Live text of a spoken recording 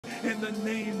in the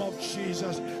name of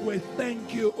Jesus. We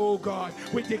thank you, oh God.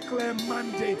 We declare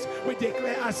mandate, we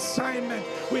declare assignment,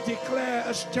 we declare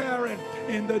a stirring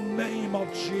in the name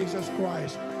of Jesus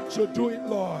Christ. So do it,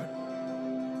 Lord.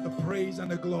 The praise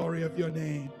and the glory of your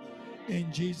name.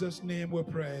 In Jesus' name we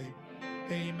pray.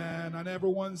 Amen. And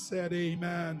everyone said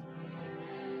amen.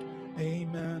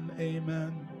 Amen.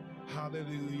 Amen.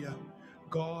 Hallelujah.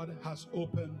 God has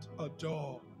opened a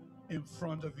door in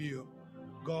front of you.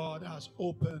 God has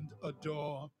opened a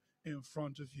door in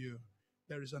front of you.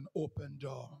 There is an open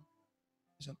door.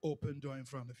 There's an open door in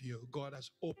front of you. God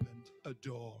has opened a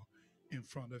door in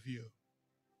front of you.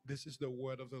 This is the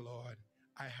word of the Lord.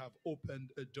 I have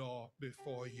opened a door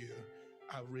before you.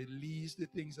 I release the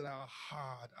things that are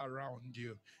hard around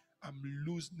you. I'm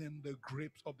loosening the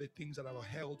grips of the things that have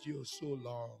held you so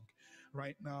long.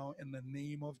 Right now, in the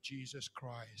name of Jesus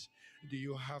Christ, do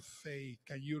you have faith?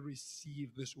 Can you receive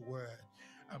this word?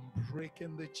 I'm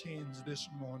breaking the chains this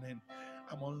morning.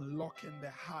 I'm unlocking the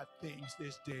hard things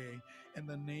this day in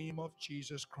the name of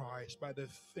Jesus Christ by the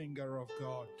finger of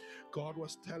God. God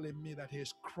was telling me that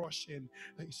He's crushing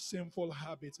sinful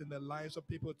habits in the lives of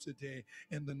people today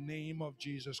in the name of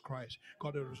Jesus Christ.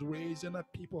 God is raising up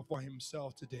people for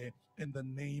Himself today in the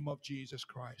name of Jesus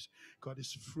Christ. God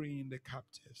is freeing the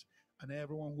captives. And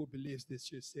everyone who believes this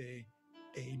should say,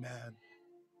 Amen.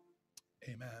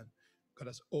 Amen. God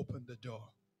has opened the door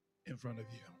in front of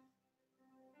you.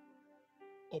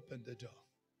 Open the door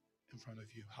in front of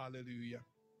you. Hallelujah.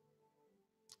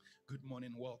 Good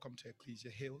morning. Welcome to Ecclesia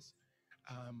Hills.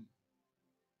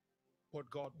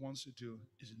 What God wants to do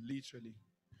is literally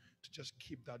to just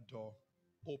keep that door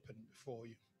open before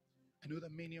you. I know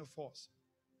that many of us,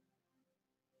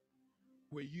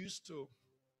 we're used to,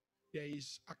 there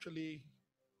is actually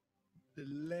the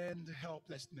learned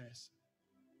helplessness.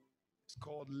 It's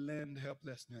called learned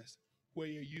helplessness, where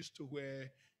you're used to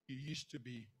where you used to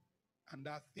be. And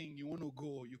that thing, you want to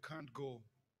go, you can't go.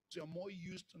 So you're more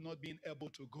used to not being able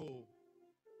to go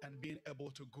and being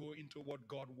able to go into what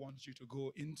God wants you to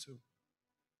go into.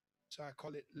 So I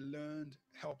call it learned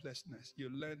helplessness. You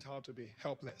learned how to be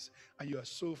helpless, and you are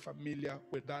so familiar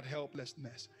with that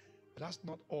helplessness. But that's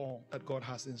not all that God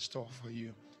has in store for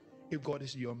you. If God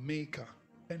is your maker,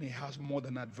 then He has more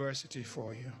than adversity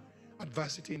for you.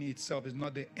 Adversity in itself is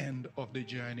not the end of the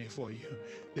journey for you.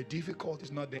 The difficulty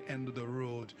is not the end of the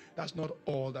road. That's not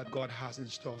all that God has in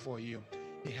store for you.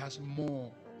 He has more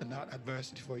than that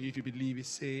adversity for you. If you believe it,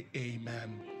 say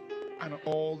amen. And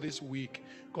all this week,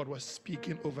 God was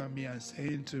speaking over me and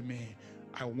saying to me,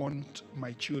 I want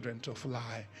my children to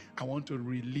fly. I want to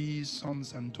release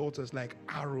sons and daughters like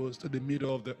arrows to the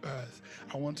middle of the earth.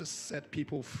 I want to set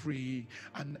people free.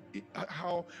 And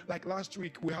how, like last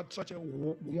week, we had such a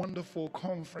wonderful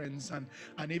conference.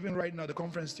 And even right now, the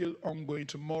conference is still ongoing.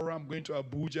 Tomorrow, I'm going to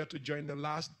Abuja to join the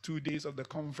last 2 days of the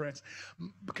conference.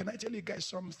 But can I tell you guys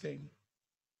something?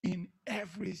 In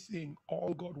everything,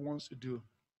 all God wants to do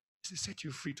is to set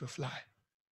you free to fly.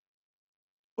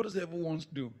 What does the devil want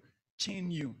to do?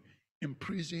 Chain you,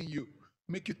 imprison you,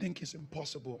 make you think it's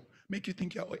impossible, make you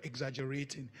think you're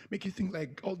exaggerating, make you think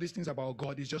like all these things about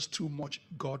God is just too much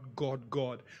God, God,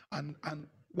 God. And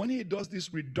when he does this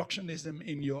reductionism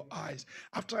in your eyes,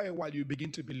 after a while you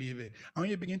begin to believe it. And when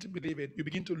you begin to believe it, you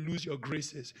begin to lose your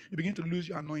graces, you begin to lose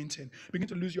your anointing, you begin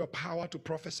to lose your power to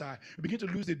prophesy, you begin to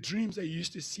lose the dreams that you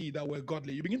used to see that were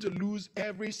godly, you begin to lose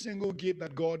every single gift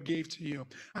that God gave to you.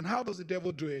 And how does the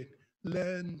devil do it?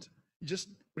 Learned, it just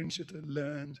brings you to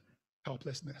learned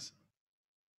helplessness.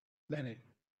 Learn it.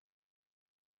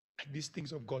 Like these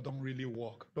things of God don't really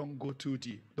work. Don't go too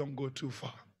deep. Don't go too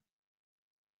far.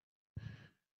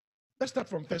 Let's start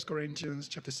from 1 Corinthians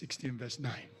chapter 16, verse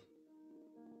 9.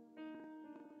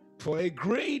 For a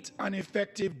great and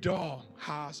effective door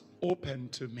has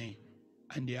opened to me,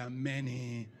 and there are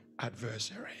many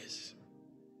adversaries.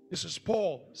 This is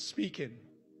Paul speaking.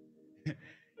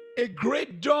 A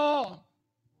great door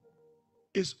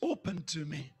is open to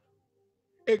me.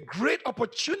 A great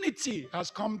opportunity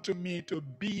has come to me to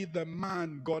be the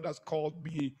man God has called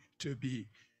me to be.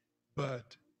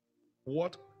 But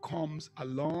what comes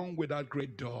along with that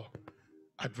great door?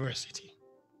 Adversity.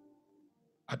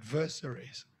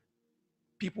 Adversaries.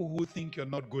 People who think you're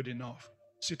not good enough.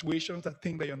 Situations that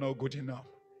think that you're not good enough.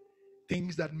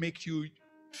 Things that make you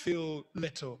feel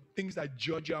little. Things that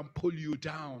judge you and pull you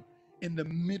down in the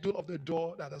middle of the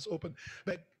door that has opened.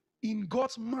 But in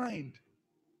God's mind,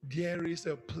 there is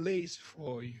a place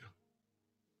for you.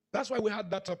 That's why we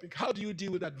had that topic. How do you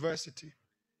deal with adversity?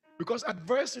 Because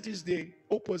adversity is the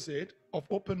opposite of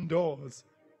open doors.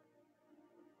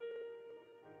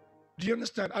 Do you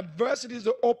understand? Adversity is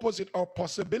the opposite of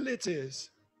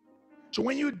possibilities. So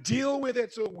when you deal with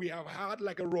it, so we have had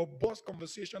like a robust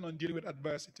conversation on dealing with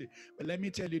adversity. But let me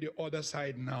tell you the other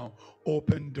side now.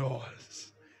 Open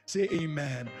doors. Say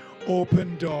amen.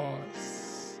 Open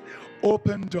doors.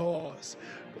 Open doors.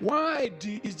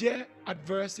 Is there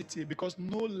adversity? Because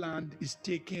no land is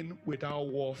taken without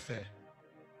warfare.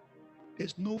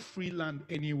 There's no free land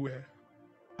anywhere.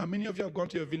 How many of you have gone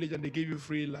to your village and they gave you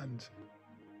free land?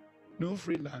 No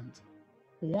free land.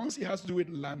 Once it has to do with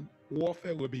land,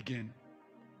 warfare will begin.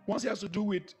 Once it has to do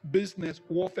with business,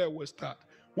 warfare will start.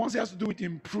 Once it has to do with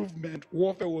improvement,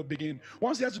 warfare will begin.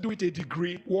 Once it has to do with a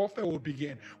degree, warfare will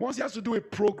begin. Once it has to do with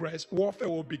progress, warfare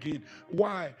will begin.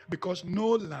 Why? Because no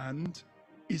land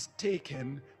is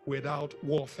taken without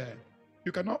warfare.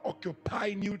 You cannot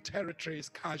occupy new territories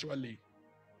casually.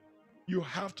 You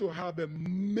have to have a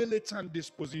militant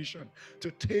disposition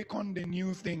to take on the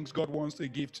new things God wants to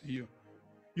give to you.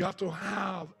 You have to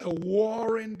have a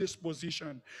warring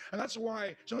disposition. And that's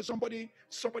why somebody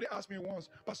asked me once,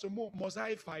 Pastor Mo, must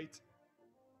I fight?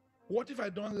 What if I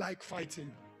don't like fighting?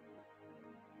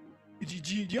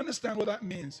 Do you understand what that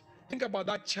means? Think about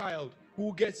that child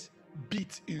who gets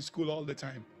beat in school all the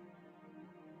time.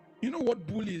 You know what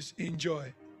bullies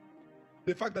enjoy?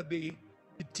 The fact that the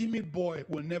timid boy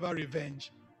will never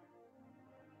revenge.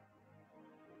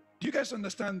 Do you guys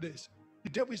understand this? The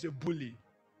devil is a bully.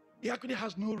 He actually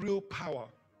has no real power.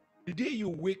 The day you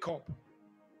wake up,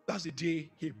 that's the day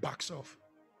he backs off.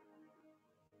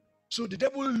 So the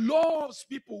devil loves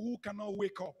people who cannot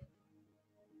wake up.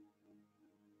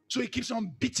 So he keeps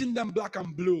on beating them black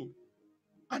and blue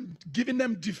and giving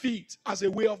them defeat as a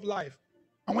way of life.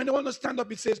 And when they want to stand up,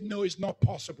 he says, no, it's not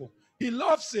possible. He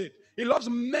loves it. He loves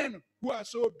men who are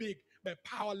so big but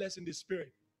powerless in the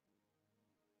spirit.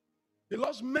 He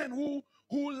loves men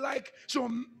who like, so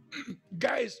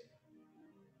guys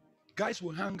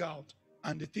will hang out,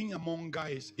 and the thing among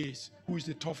guys is who is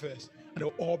the toughest, and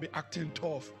they'll all be acting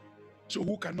tough. So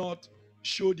who cannot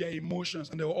show their emotions,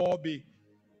 and they'll all be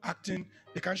acting,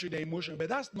 they can't show their emotion. But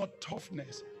that's not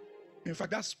toughness. In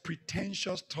fact, that's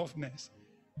pretentious toughness.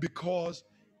 Because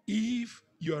if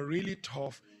you're really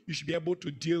tough, you should be able to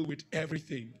deal with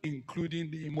everything, including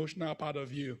the emotional part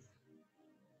of you.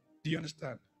 Do you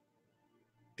understand?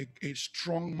 A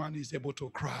strong man is able to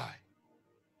cry.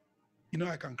 You know,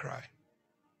 I can cry.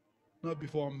 Not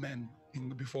before men,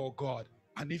 before God.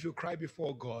 And if you cry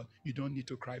before God, you don't need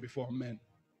to cry before men.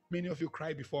 Many of you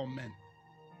cry before men.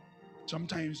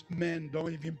 Sometimes men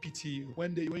don't even pity you.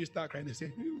 When you start crying, they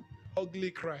say,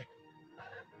 ugly cry.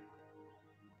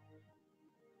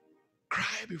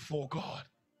 Cry before God.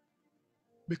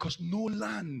 Because no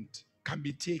land can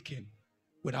be taken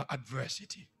without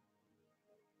adversity.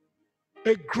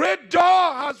 A great door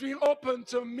has been opened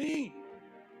to me,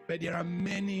 but there are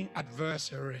many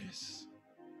adversaries.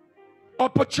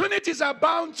 Opportunities are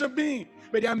bound to me,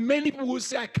 but there are many people who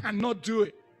say I cannot do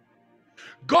it.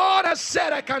 God has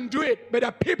said I can do it, but there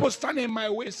are people standing in my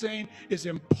way saying it's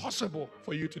impossible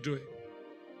for you to do it.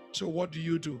 So what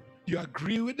do? Do you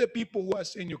agree with the people who are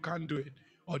saying you can't do it?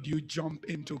 Or do you jump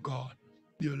into God?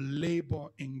 You labor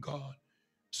in God.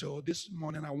 So this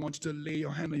morning I want you to lay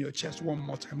your hand on your chest one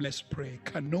more time. Let's pray.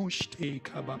 Kanoshte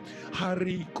kaba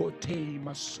harikote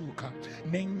masuka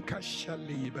nenka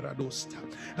shali bradosta.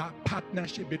 That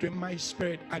partnership between my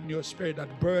spirit and your spirit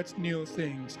that births new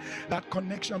things. That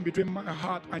connection between my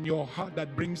heart and your heart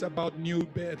that brings about new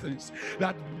birthings.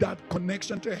 That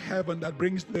connection to heaven that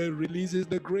releases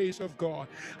the grace of God.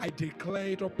 I declare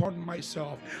it upon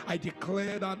myself. I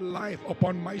declare that life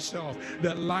upon myself.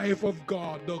 The life of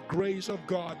God, the grace of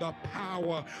God, the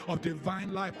power of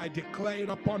divine life, I declare it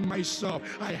upon myself.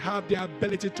 I have the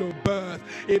ability to birth.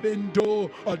 Even though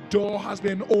a door has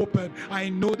been opened, I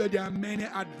know that there are many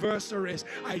adversaries.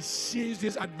 I seize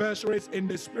these adversaries in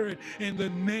the spirit. In the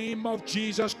name of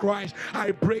Jesus Christ,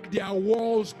 I break their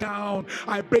walls down.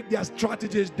 I break their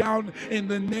strategies down in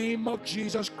the name of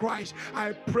Jesus Christ.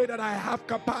 I pray that I have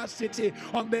capacity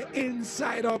on the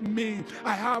inside of me.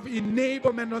 I have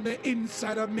enablement on the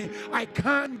inside of me. I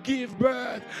can't give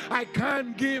birth. I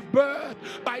can't give birth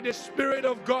by the Spirit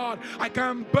of God. I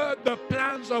can birth the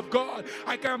plans of God.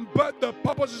 I can birth the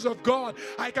purposes of God.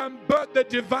 I can birth the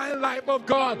divine life of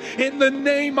God in the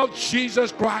name of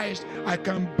Jesus Christ. I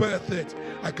can birth it.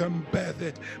 I can birth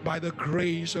it by the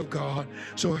grace of God.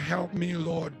 So help me,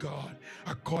 Lord God,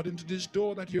 according to this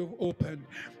door that you've opened.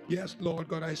 Yes, Lord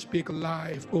God, I speak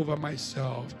life over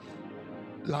myself.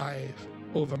 Life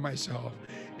over myself.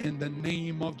 In the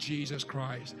name of Jesus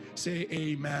Christ. Say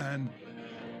amen.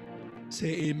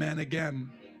 Say amen again.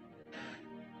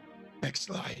 Next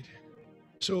slide.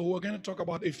 So we're going to talk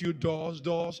about a few doors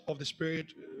of the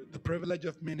Spirit the privilege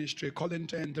of ministry, calling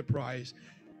to enterprise,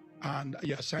 and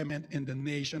your assignment in the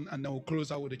nation, and then we'll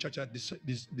close out with the church at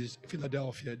this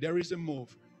Philadelphia. There is a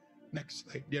move. Next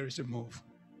slide. There is a move.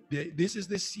 This is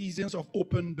the seasons of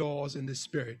open doors in the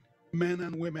spirit. Men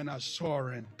and women are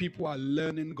soaring. People are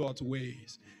learning God's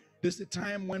ways. This is the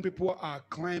time when people are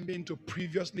climbing to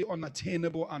previously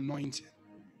unattainable anointing.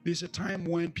 This is a time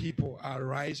when people are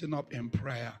rising up in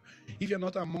prayer. If you're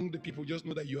not among the people, just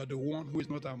know that you are the one who is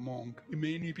not among.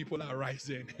 Many people are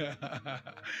rising.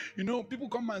 You know, people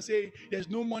come and say, there's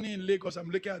no money in Lagos. I'm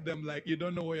looking at them like, you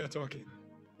don't know what you're talking.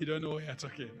 You don't know what you're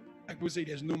talking. Like people say,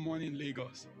 there's no money in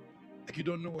Lagos. Like you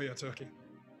don't know what you're talking.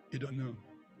 You don't know.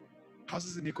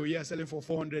 Houses in Ikoyi are selling for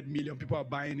 400 million. People are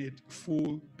buying it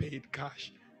full paid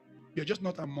cash. You're just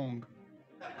not among.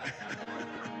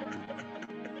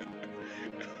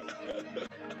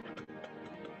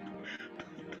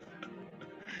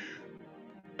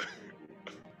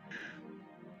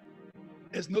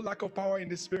 There's no lack of power in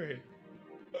the spirit.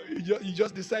 You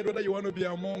just decide whether you want to be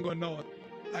among or not.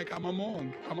 Like I'm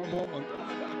among.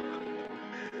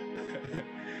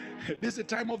 This is the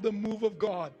time of the move of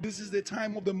God. This is the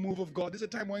time of the move of God. This is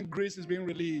the time when grace is being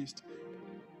released.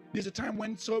 This is a time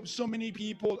when so many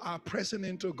people are pressing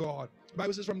into God. The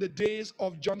Bible says from the days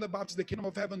of John the Baptist, the kingdom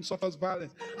of heaven suffers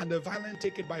violence, and the violent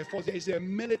take it by force. There is a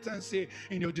militancy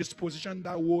in your disposition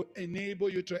that will enable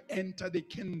you to enter the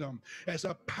kingdom. There's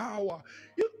a power.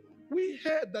 We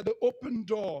heard that the open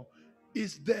door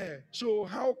is there. So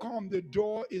how come the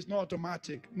door is not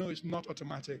automatic? No, it's not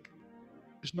automatic.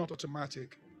 It's not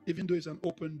automatic. Even though it's an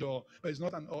open door, but it's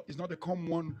not a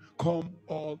come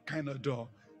all kind of door.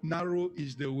 Narrow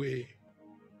is the way.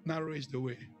 Narrow is the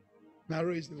way.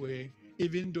 Narrow is the way.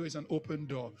 Even though it's an open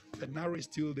door, the narrow is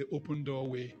still the open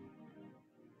doorway.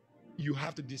 You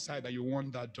have to decide that you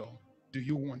want that door. Do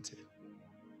you want it?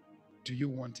 Do you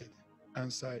want it?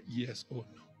 Answer yes or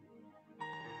no.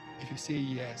 If you say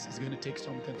yes, it's going to take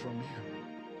something from you.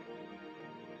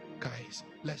 Guys,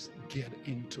 let's get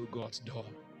into God's door.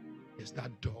 Is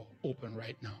that door open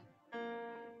right now?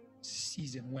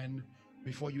 Season when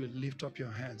before you lift up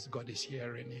your hands, God is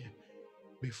hearing you.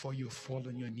 Before you fall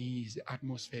on your knees, the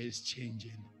atmosphere is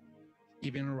changing.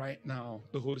 Even right now,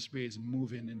 the Holy Spirit is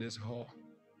moving in this hall.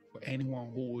 For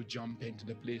anyone who will jump into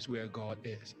the place where God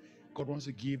is. God wants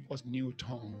to give us new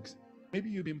tongues. Maybe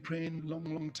you've been praying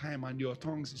long time and your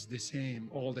tongues is the same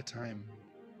all the time.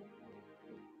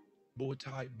 Bow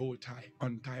tie,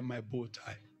 untie my bow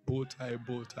tie. Bow tie,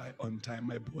 untie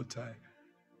my bow tie.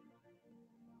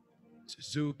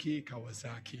 Suzuki,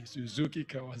 Kawasaki.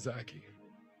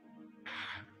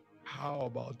 How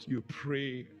about you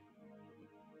pray?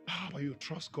 How about you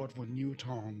trust God for new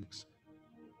tongues?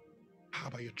 How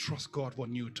about you trust God for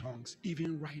new tongues?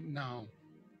 Even right now,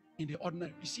 in the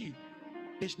ordinary, you see,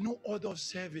 there's no order of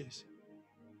service.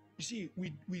 You see,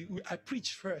 I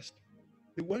preach first.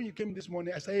 When you came this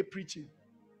morning, I started preaching.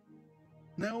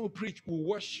 Now we preach, we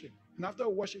worship. And after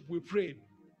we worship, we prayed.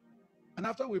 And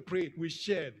after we prayed, we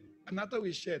shared. And after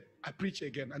we shared, I preach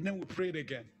again. And then we prayed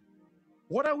again.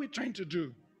 What are we trying to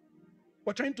do?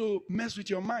 We're trying to mess with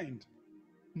your mind.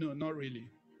 No, not really.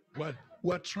 Well,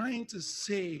 we're trying to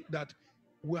say that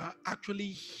we are actually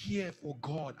here for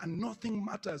God and nothing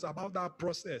matters about that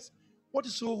process. What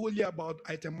is so holy about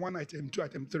item 1, item 2,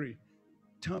 item 3?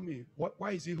 Tell me,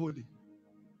 why is it holy?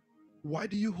 Why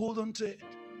do you hold on to it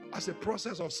as a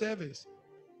process of service?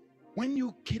 When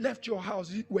you left your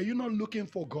house, were you not looking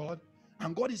for God?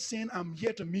 And God is saying, I'm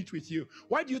here to meet with you.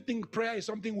 Why do you think prayer is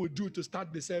something we do to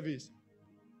start the service?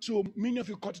 So many of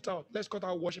you cut it out. Let's cut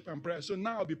out worship and prayer. So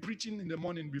now I'll be preaching in the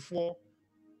morning before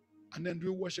and then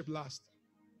do worship last.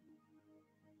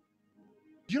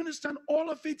 Do you understand? All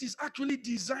of it is actually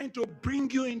designed to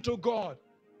bring you into God.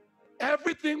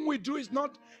 Everything we do is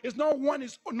not one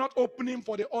is not opening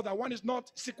for the other. One is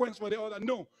not sequence for the other.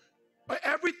 No. But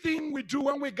everything we do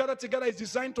when we gather together is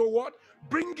designed to what?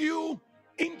 Bring you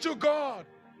into God.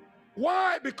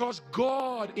 Why? Because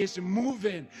God is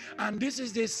moving. And this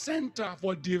is the center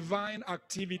for divine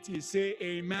activity. Say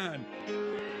amen.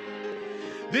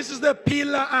 This is the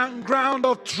pillar and ground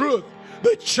of truth.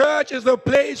 The church is the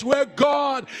place where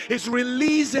God is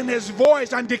releasing his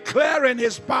voice and declaring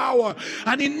his power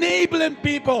and enabling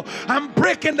people and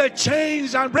breaking the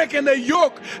chains and breaking the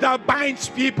yoke that binds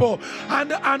people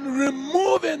and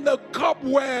removing the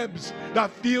cobwebs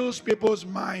that fills people's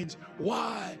minds.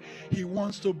 Why? He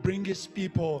wants to bring his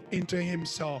people into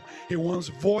himself. He wants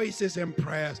voices and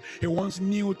prayers. He wants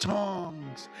new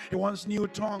tongues. He wants new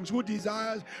tongues. Who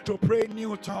desires to pray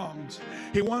new tongues?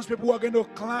 He wants people who are going to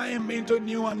climb into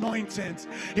new anointings.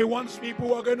 He wants people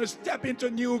who are going to step into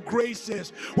new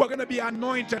graces. We're going to be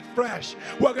anointed fresh.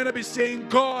 We're going to be saying,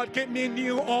 God, give me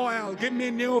new oil, give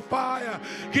me new fire,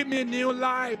 give me new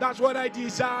life. That's what I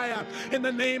desire in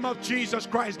the name of Jesus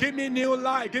Christ. Give me new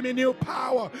life, give me new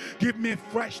power, give me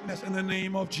freshness in the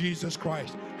name of Jesus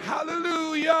Christ.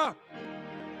 Hallelujah.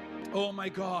 Oh my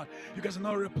God, you guys are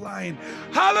not replying.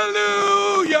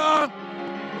 Hallelujah.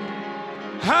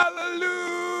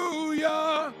 Hallelujah.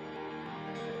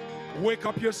 Wake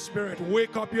up your spirit.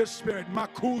 Wake up your spirit.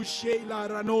 Makushela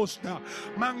ranosta.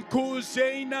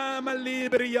 Mankuzeina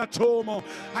malibriatomo.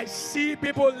 I see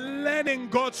people learning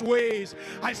God's ways.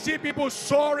 I see people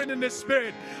soaring in the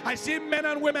spirit. I see men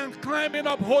and women climbing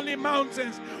up holy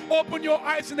mountains. Open your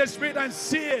eyes in the spirit and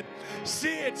see it.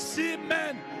 See it. See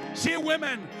men. See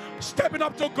women stepping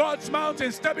up to God's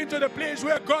mountain, stepping to the place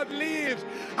where God lives.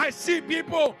 I see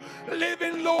people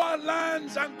living lower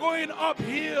lands and going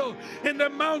uphill in the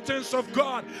mountains of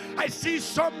God. I see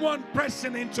someone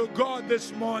pressing into God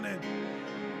this morning.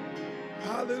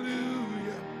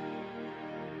 Hallelujah.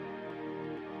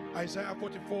 Isaiah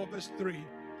 44 verse 3.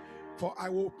 For I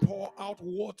will pour out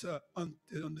water on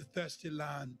the thirsty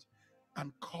land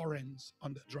and currents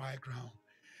on the dry ground.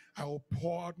 I will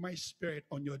pour out my spirit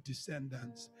on your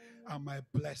descendants and my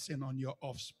blessing on your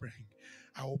offspring.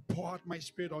 I will pour out my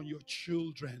spirit on your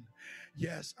children.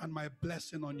 Yes, and my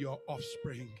blessing on your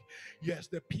offspring. Yes,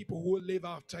 the people who live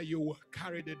after you will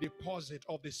carry the deposit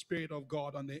of the Spirit of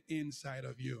God on the inside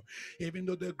of you. Even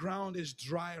though the ground is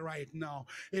dry right now,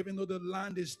 even though the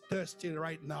land is thirsty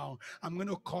right now, I'm going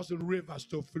to cause the rivers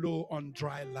to flow on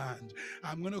dry land.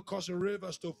 I'm going to cause the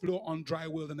rivers to flow on dry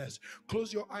wilderness.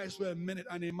 Close your eyes for a minute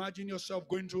and imagine yourself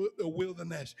going through a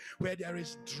wilderness where there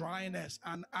is dryness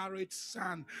and arid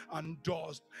sand and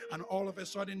dust, and all of a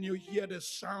sudden you hear the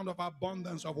sound of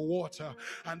abundance of water,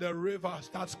 and the river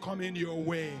starts coming your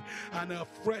way, and a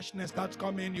freshness starts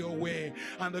coming your way,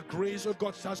 and the grace of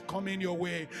God starts coming your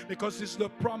way, because it's the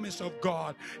promise of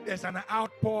God. There's an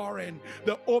outpouring.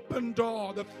 The open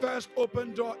door, the first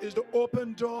open door is the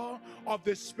open door of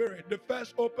the Spirit. The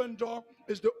first open door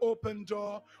is the open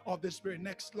door of the Spirit.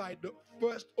 Next slide. The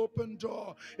first open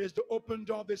door is the open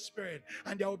door of the Spirit,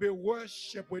 and there will be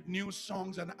worship with new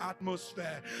songs and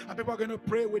atmosphere, and people are going to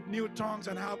pray with new tongues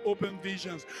and have open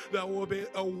visions. There will be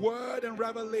a word and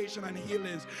revelation and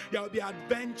healings. There will be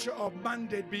adventure of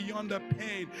mandate beyond the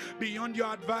pain, beyond your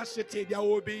adversity. There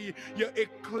will be a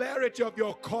clarity of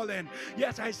your calling.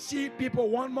 Yes, I see people,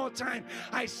 one more time,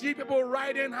 I see people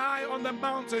riding high on the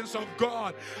mountains of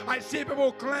God. I see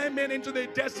people climbing into the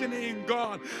destiny in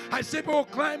God. I see people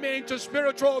climbing into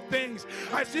spiritual things.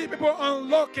 I see people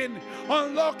unlocking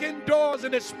doors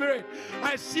in the Spirit.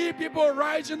 I see people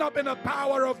rising up in the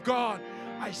power of God.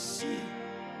 I see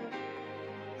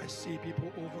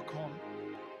people overcome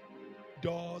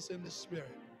doors in the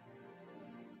Spirit.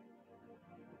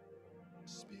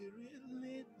 Spirit,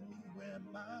 lead me where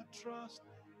my trust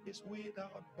is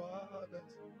without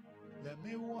borders. Let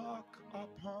me walk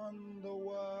upon the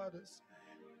waters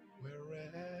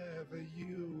wherever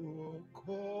you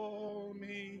call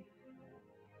me.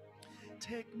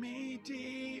 Take me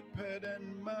deeper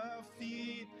than my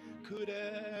feet could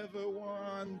ever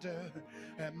wander,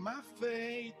 and my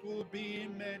faith will be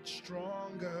made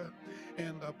stronger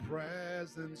in the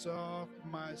presence of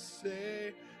my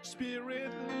Savior.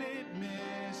 Spirit, lead me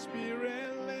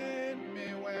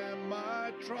where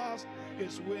my trust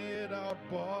is without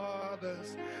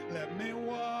borders. Let me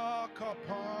walk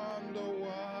upon the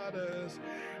waters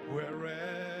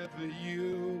wherever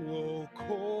you will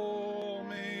call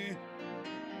me.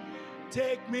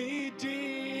 Take me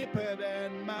deeper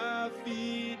than my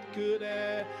feet could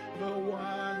ever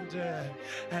wander,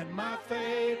 and my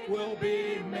faith will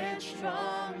be made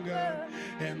stronger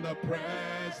in the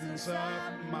presence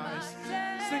of my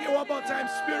Savior. Sing it one more time.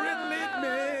 Spirit, lead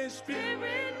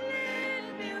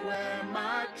me where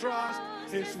my trust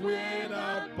is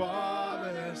without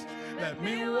borders. Let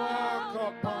me walk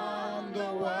upon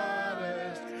the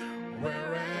waters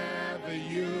wherever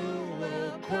you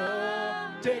will call.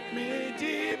 Take me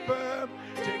deeper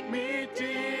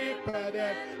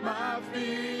than my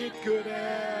feet could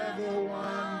ever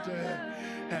wander,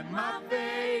 and my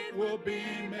faith will be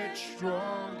made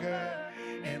stronger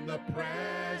in the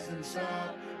presence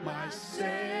of my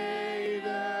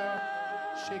Savior.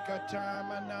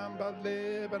 shikatama namba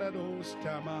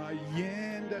lebradostama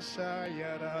yenda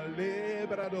sayara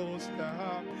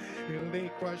lebradosta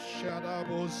ilekwa shada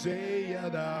bozeya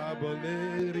da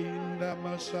bolerinda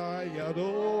masaya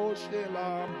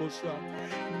doshelambusa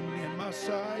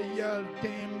nemasaya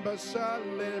temba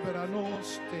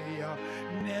salebranostea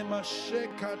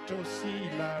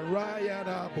nemashekatosila raya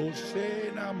da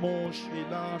bosena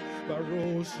moshila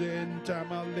barosenta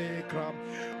malekra.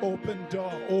 Open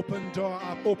door, open door.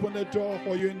 I've opened the door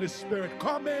for you in the spirit.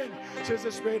 Come in, says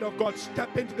the Spirit of God.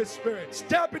 Step into the spirit.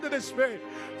 Step into the spirit.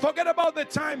 Forget about the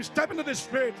time. Step into the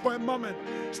spirit for a moment.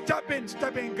 Step in,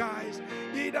 guys.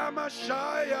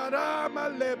 Idamashaya rama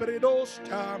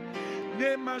lebridosta.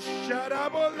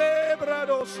 Nemasharabo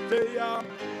lebradostea.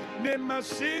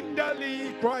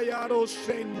 Nemasindali kwayaro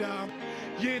senda.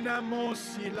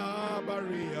 Yinamosila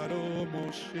bariaro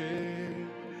moshe.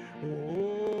 Oh.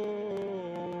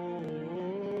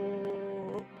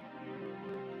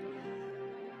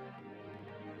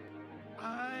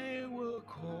 I will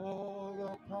call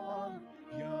upon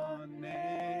your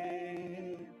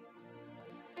name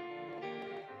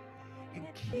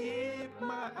and keep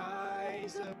my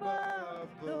eyes above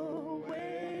the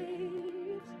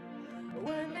waves.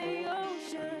 When the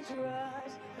oceans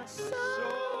rise, my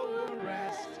soul will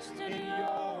rest in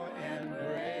your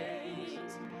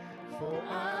embrace, for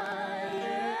I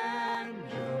am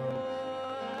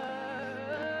yours,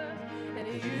 and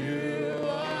you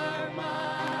are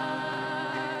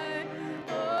mine.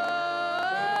 Oh.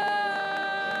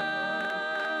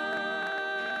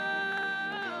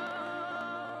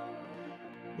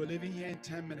 We're leaving here in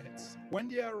 10 minutes. When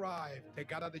they arrived, they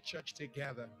gathered the church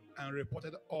together and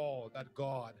reported all that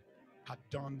God had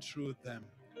done through them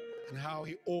and how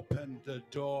he opened the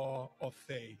door of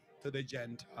faith to the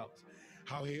Gentiles.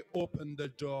 How he opened the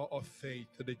door of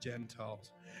faith to the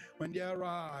Gentiles. When they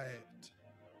arrived,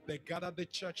 they gathered the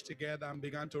church together and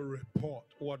began to report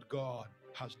what God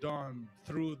has done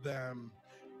through them.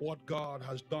 What God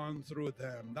has done through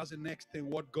them. That's the next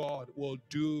thing, what God will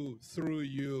do through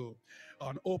you.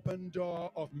 An open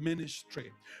door of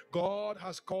ministry. God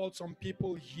has called some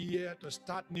people here to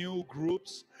start new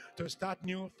groups, to start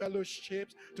new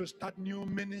fellowships, to start new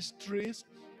ministries.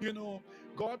 You know,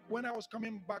 God, when I was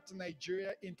coming back to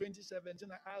Nigeria in 2017,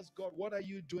 I asked God, what are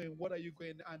you doing? What are you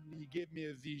going? And he gave me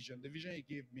a vision. The vision he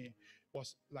gave me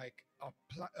was like a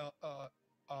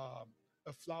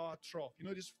flower trough. You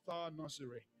know, this flower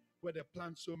nursery where they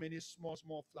plant so many small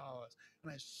flowers,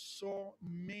 and I saw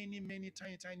many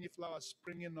tiny flowers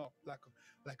springing up,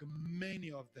 like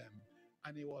many of them,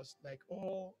 and it was like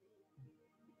all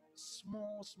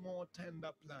small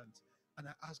tender plants. And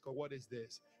I asked God, what is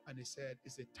this? And he said,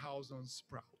 it's 1,000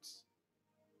 sprouts.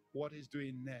 What he's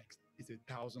doing next is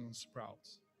 1,000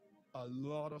 sprouts. A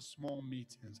lot of small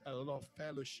meetings, a lot of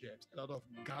fellowships, a lot of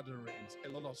gatherings, a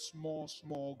lot of small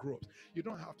groups. You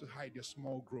don't have to hide your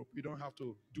small group. You don't have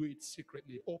to do it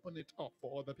secretly. Open it up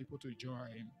for other people to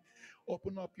join.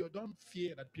 Open up don't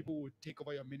fear that people will take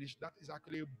over your ministry. That is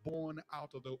actually born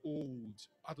out of the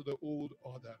old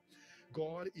order.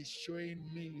 God is showing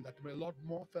me that a lot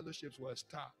more fellowships will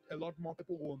start. A lot more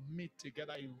people will meet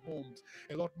together in homes.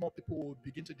 A lot more people will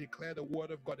begin to declare the word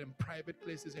of God in private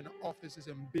places, in offices,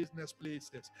 in business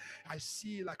places. I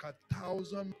see like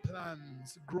 1,000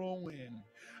 plants growing.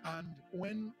 And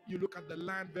when you look at the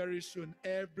land very soon,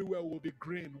 everywhere will be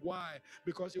green. Why?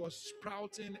 Because it was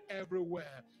sprouting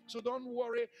everywhere. So don't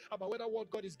worry about whether what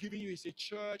God is giving you is a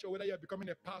church or whether you're becoming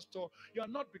a pastor. You are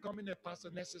not becoming a pastor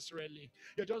necessarily.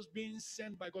 You're just being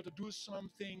sent by God to do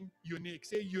something unique.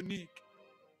 Say unique.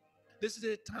 This is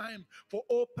a time for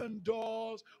open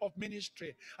doors of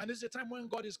ministry. And this is a time when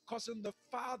God is causing the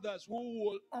fathers who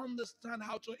will understand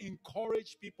how to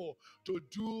encourage people to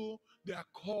do their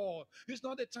call. This is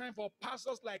not the time for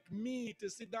pastors like me to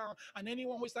sit down and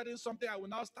anyone who is starting something, I will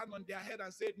now stand on their head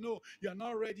and say, no, you're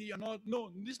not ready. You're not.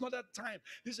 No, this is not that time.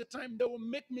 This is a time they will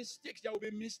make mistakes. There will be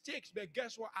mistakes. But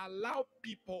guess what? Allow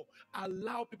people.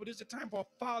 This is a time for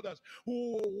fathers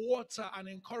who will water and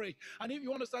encourage. And if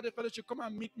you want to start a fellowship, come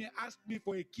and meet me. Ask me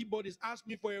for a keyboardist. Ask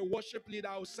me for a worship leader.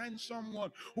 I will send someone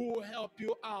who will help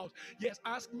you out. Yes,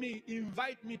 ask me.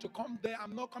 Invite me to come there.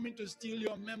 I'm not coming to steal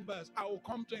your members. I will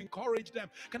come to encourage them.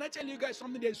 Can I tell you guys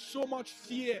something? There's so much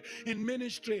fear in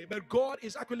ministry, but God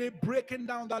is actually breaking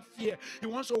down that fear. He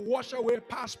wants to wash away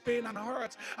past pain and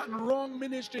hurt and wrong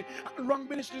ministry. Wrong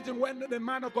ministry is when the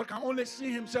man of God can only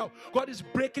see himself. God is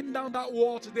breaking down that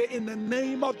wall today in the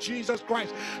name of Jesus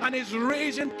Christ, and is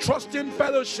raising trusting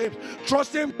fellowships,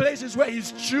 trusting places places where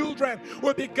his children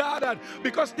will be gathered.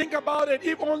 Because think about it,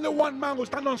 if only one man will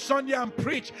stand on Sunday and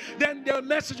preach, then their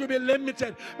message will be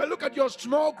limited. But look at your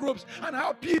small groups and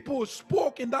how people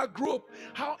spoke in that group.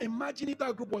 Imagine if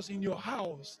that group was in your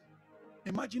house.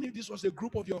 Imagine if this was a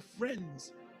group of your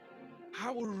friends.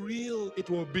 How real it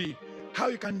will be. How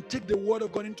you can take the word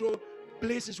of God into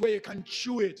places where you can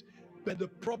chew it. But the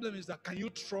problem is that, can you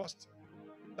trust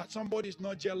that somebody is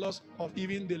not jealous of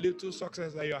even the little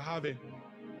success that you're having?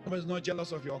 Somebody's not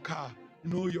jealous of your car,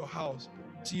 know your house,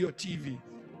 see your TV.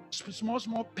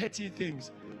 Small, petty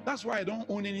things. That's why I don't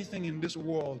own anything in this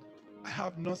world. I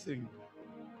have nothing.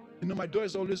 My door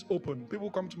is always open. People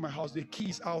come to my house, the key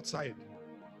is outside.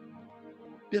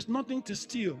 There's nothing to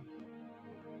steal.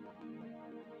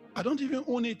 I don't even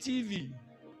own a TV.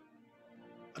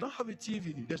 I don't have a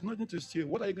TV. There's nothing to steal.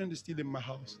 What are you going to steal in my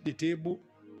house? The table?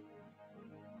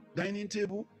 Dining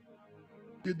table?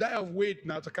 You die of weight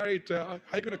now to carry it. How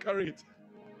are you going to carry it?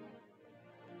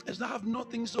 I have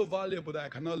nothing so valuable that I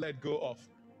cannot let go of.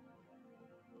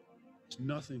 It's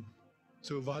nothing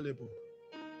so valuable.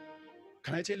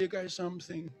 Can I tell you guys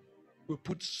something? We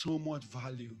put so much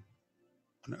value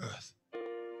on earth.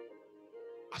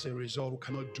 As a result, we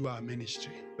cannot do our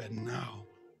ministry. But now,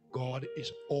 God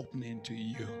is opening to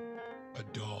you a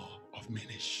door of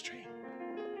ministry.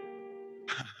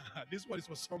 This one is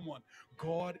for someone.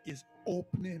 God is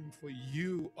opening for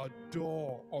you a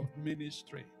door of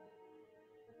ministry.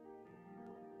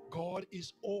 God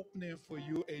is opening for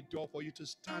you a door for you to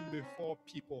stand before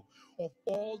people. Of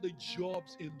all the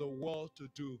jobs in the world to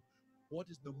do, what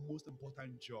is the most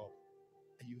important job?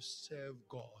 And you serve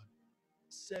God.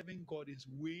 Serving God is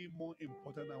way more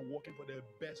important than working for the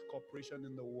best corporation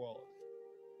in the world.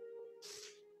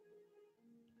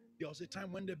 There was a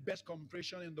time when the best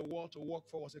corporation in the world to work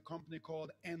for was a company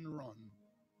called Enron.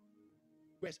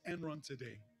 Where's Enron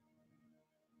today?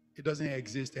 It doesn't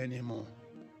exist anymore.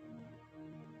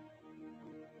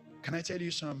 Can I tell you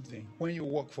something? When you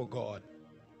work for God,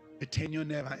 the tenure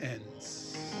never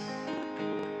ends.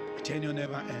 The tenure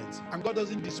never ends. And God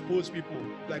doesn't dispose people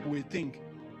like we think.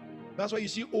 That's why you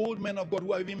see old men of God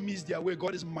who have even missed their way.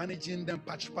 God is managing them,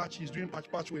 patch. He's doing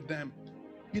patch with them.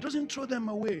 He doesn't throw them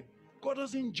away. God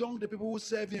doesn't junk the people who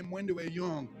served him when they were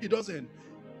young. He doesn't.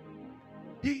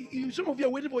 Some of you are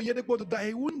waiting for Yedekpo to die.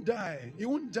 He won't die. He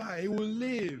won't die. He will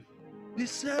live. They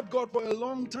served God for a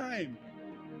long time.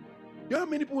 You know how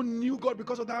many people knew God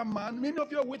because of that man? Many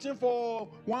of you are waiting for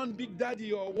one big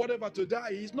daddy or whatever to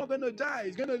die. He's not going to die.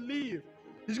 He's going to live.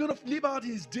 He's going to live out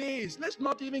his days. Let's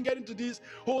not even get into this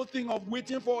whole thing of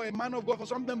waiting for a man of God for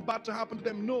something bad to happen to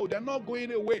them. No, they're not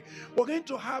going away. We're going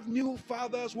to have new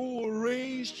fathers who will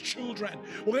raise children.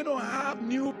 We're going to have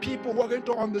new people who are going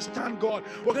to understand God.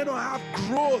 We're going to have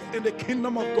growth in the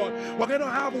kingdom of God. We're going to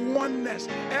have oneness.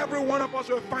 Every one of us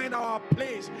will find our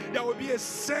place. There will be a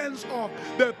sense of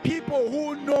the people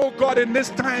who know God in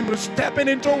this time stepping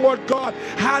into what God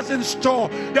has in store.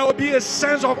 There will be a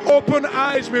sense of open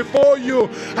eyes before you,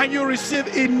 and you receive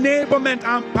enablement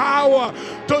and power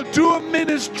to do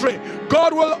ministry.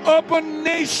 God will open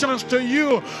nations to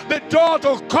you. The door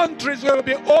to countries will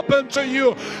be open to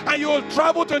you, and you will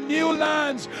travel to new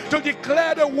lands to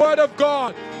declare the word of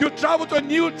God. You travel to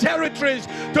new territories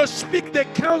to speak the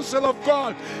counsel of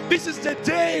God. This is the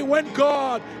day when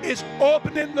God is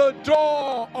opening the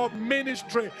door of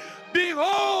ministry.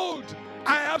 Behold,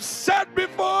 I have set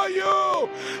before you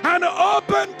an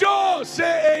open door.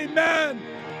 Say amen.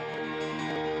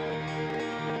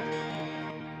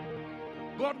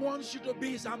 God wants you to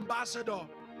be his ambassador.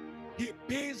 He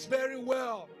pays very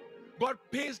well. God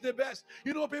pays the best.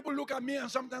 People look at me and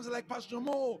sometimes they're like, Pastor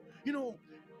Mo,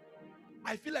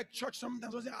 I feel like church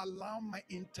sometimes doesn't allow my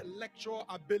intellectual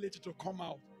ability to come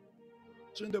out.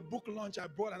 So in the book launch, I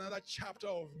brought another chapter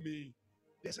of me.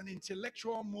 There's an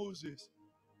intellectual Moses,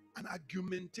 an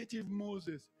argumentative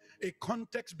Moses, a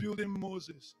context building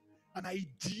Moses, an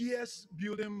ideas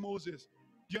building Moses.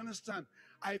 Do you understand?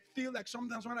 I feel like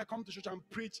sometimes when I come to church and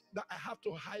preach that I have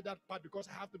to hide that part because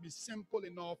I have to be simple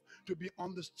enough to be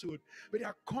understood. But there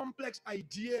are complex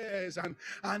ideas and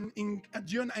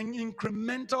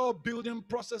incremental building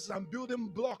processes and building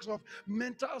blocks of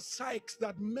mental psyches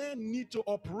that men need to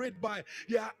operate by.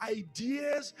 There are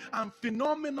ideas and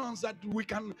phenomena that we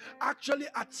can actually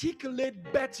articulate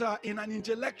better in an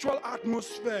intellectual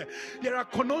atmosphere. There are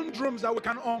conundrums that we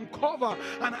can uncover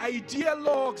and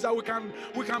ideologues that we can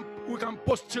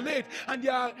postulate, and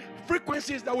there are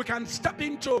frequencies that we can step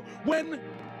into when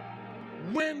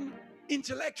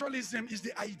intellectualism is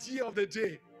the idea of the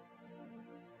day.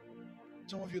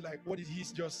 Some of you like, what did he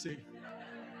just say?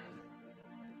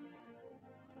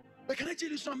 But can I tell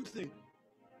you something?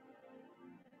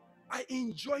 I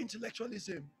enjoy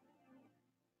intellectualism,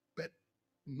 but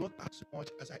not as much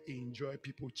as I enjoy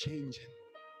people changing.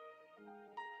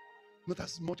 Not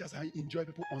as much as I enjoy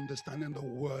people understanding the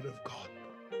word of God.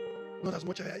 Not as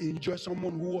much as I enjoy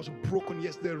someone who was broken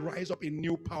yesterday rise up in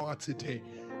new power today.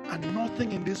 And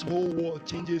nothing in this whole world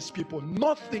changes people.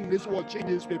 Nothing in this world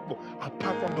changes people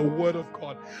apart from the word of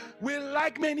God. We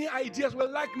like many ideas, we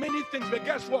like many things, but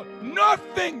guess what?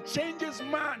 Nothing changes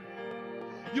man.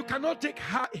 You cannot take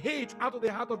hate out of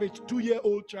the heart of a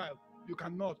 2-year-old child. You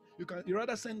cannot. You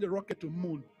rather send the rocket to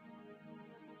moon.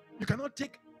 You cannot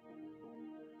take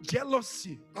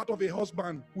jealousy out of a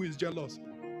husband who is jealous.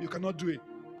 You cannot do it.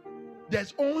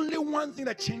 There's only one thing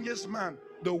that changes man: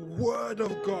 the word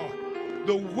of God.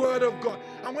 The word of God.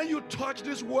 And when you touch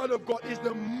this word of God, it's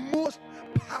the most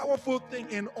powerful thing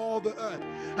in all the earth.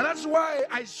 And that's why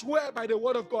I swear by the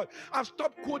word of God. I've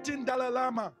stopped quoting Dalai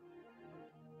Lama.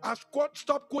 I've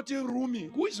stopped quoting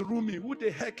Rumi. Who is Rumi? Who the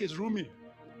heck is Rumi?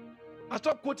 I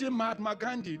stopped quoting Mahatma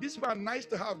Gandhi. These are nice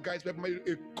to have, guys, but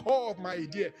a core of my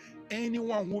idea: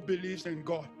 anyone who believes in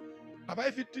God. Have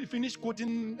I finished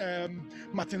quoting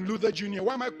Martin Luther Jr.?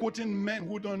 Why am I quoting men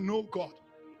who don't know God?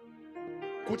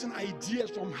 Quoting ideas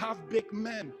from half-baked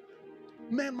men.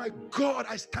 Man, my God,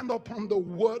 I stand upon the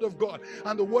word of God,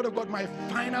 and the word of God, my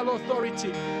final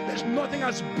authority. There's nothing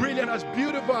as brilliant, as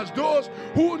beautiful as those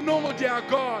who know their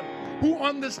God, who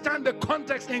understand the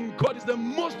context in God is the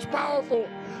most powerful.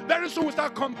 Very soon we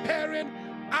start comparing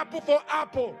apple for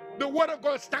apple. The word of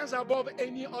God stands above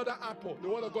any other apple. The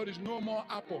word of God is no more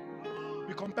apple.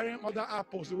 We're comparing other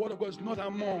apples. The word of God is not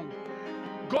among.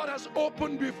 God has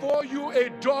opened before you a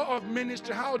door of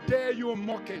ministry. How dare you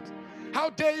mock it? How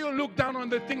dare you look down on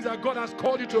the things that God has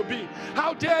called you to be?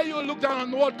 How dare you look down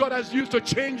on what God has used to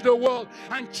change the world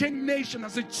and change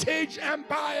nations and change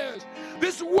empires?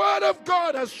 This word of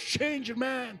God has changed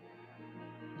man,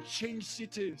 changed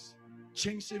cities,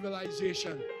 changed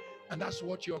civilization. And that's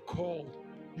what you're called.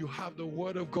 You have the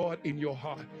word of God in your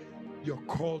heart. You're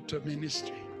called to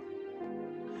ministry.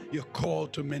 You're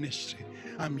called to ministry.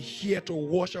 I'm here to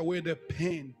wash away the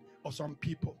pain of some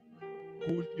people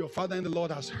who your father in the Lord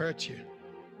has hurt you.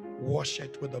 Wash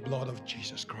it with the blood of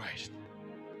Jesus Christ.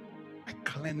 I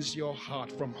cleanse your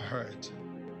heart from hurt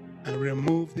and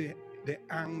remove the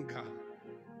anger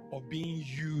of being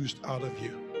used out of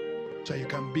you, so you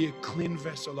can be a clean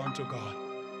vessel unto God,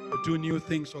 to do new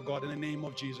things for God in the name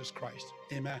of Jesus Christ.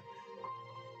 Amen.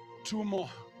 2 more.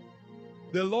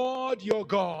 The Lord your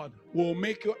God will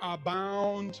make you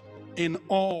abound in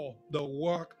all the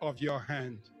work of your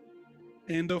hand.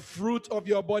 In the fruit of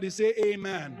your body, say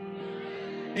amen.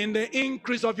 In the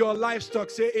increase of your livestock,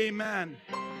 say amen.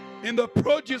 In the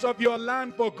produce of your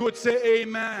land for good, say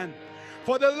amen.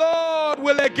 For the Lord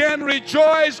will again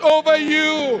rejoice over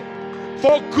you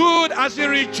for good as he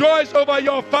rejoiced over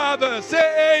your father.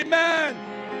 Say amen.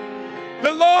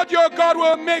 The Lord your God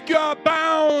will make you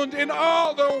abound in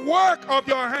all the work of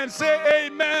your hands. Say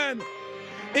amen.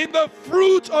 In the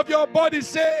fruit of your body,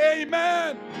 say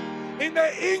amen. In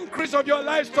the increase of your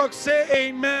livestock, say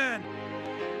amen.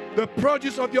 The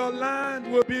produce of your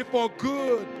land will be for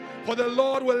good, for the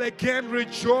Lord will again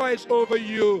rejoice over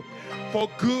you for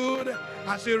good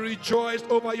as he rejoiced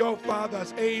over your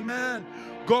fathers. Amen.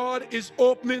 God is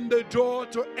opening the door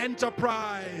to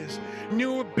enterprise.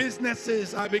 New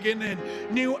businesses are beginning.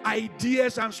 New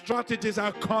ideas and strategies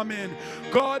are coming.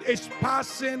 God is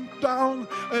passing down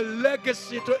a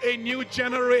legacy to a new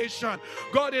generation.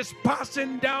 God is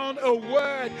passing down a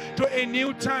word to a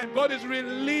new time. God is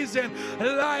releasing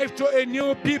life to a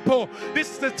new people. This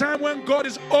is the time when God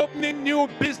is opening new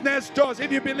business doors.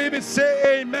 If you believe it,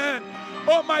 say amen.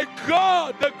 Oh my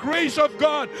God, the grace of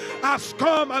God has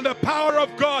come and the power of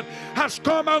God has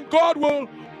come, and God will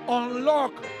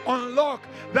unlock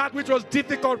that which was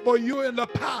difficult for you in the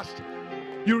past.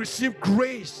 You receive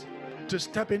grace to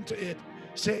step into it.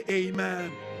 Say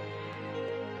amen.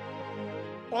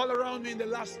 All around me in the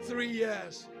last 3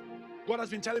 years, God has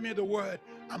been telling me the word.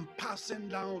 I'm passing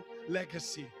down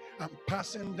legacy. I'm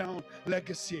passing down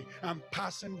legacy. I'm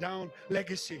passing down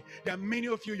legacy. There are many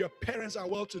of you, your parents are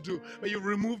well-to-do, but you've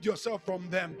removed yourself from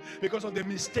them because of the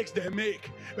mistakes they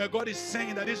make. But God is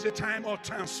saying that this is the time of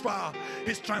transfer.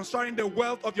 He's transferring the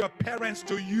wealth of your parents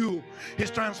to you.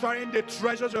 He's transferring the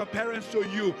treasures of your parents to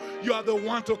you. You are the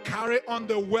one to carry on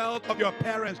the wealth of your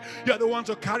parents. You are the one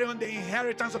to carry on the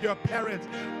inheritance of your parents.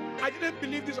 I didn't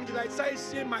believe this until I started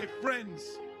seeing my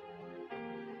friends.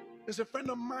 There's a friend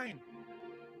of mine.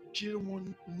 She was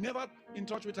never in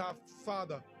touch with her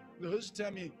father. They used to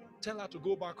tell me, tell her to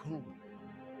go back home.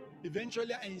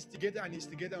 Eventually, I instigated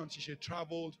until she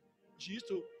traveled.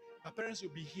 Her parents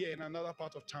would be here in another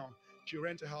part of town. She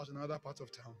rented a house in another part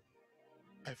of town.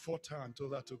 I fought her and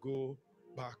told her to go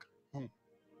back home.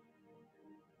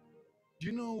 Do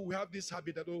you know we have this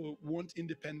habit that we want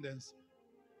independence?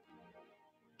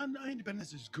 And our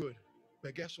independence is good.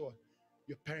 But guess what?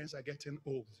 Your parents are getting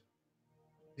old.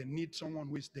 They need someone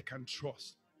which they can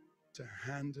trust to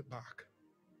hand back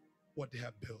what they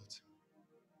have built.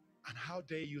 And how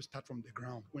dare you start from the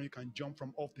ground when you can jump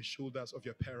from off the shoulders of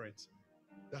your parents?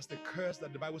 That's the curse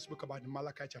that the Bible spoke about in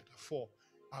Malachi chapter 4.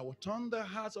 I will turn the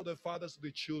hearts of the fathers to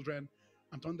the children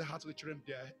and turn the hearts of the children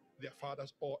to their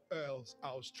fathers, or else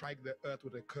I'll strike the earth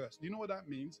with a curse. Do you know what that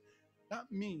means?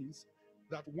 That means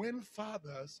that when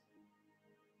fathers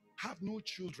have no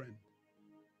children,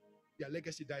 their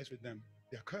legacy dies with them.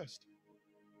 They are cursed.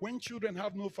 When children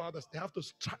have no fathers, they have to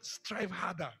strive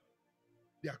harder.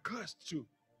 They are cursed too.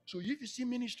 So if you see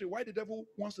ministry, why the devil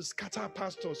wants to scatter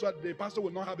pastors so that the pastor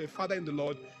will not have a father in the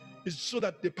Lord, is so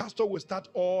that the pastor will start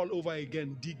all over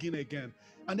again, digging again.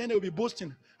 And then they'll be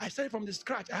boasting. I started from the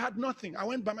scratch. I had nothing. I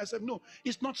went by myself. No,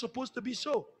 it's not supposed to be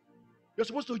so. You're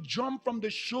supposed to jump from the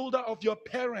shoulder of your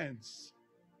parents.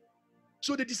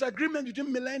 So the disagreement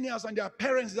between millennials and their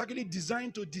parents is actually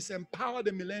designed to disempower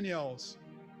the millennials.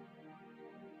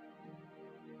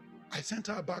 I sent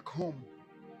her back home.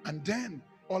 And then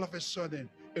all of a sudden,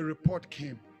 a report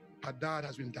came. Her dad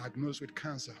has been diagnosed with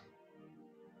cancer.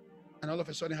 And all of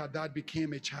a sudden, her dad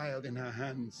became a child in her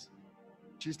hands.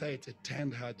 She started to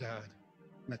tend her dad.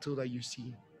 And I told her, you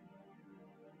see,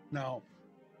 now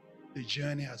the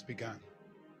journey has begun.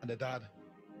 And the dad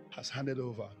has handed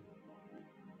over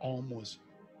almost.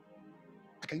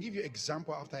 I can give you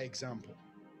example after example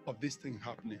of this thing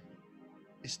happening.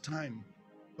 It's time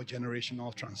for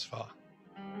generational transfer.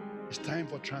 It's time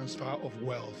for transfer of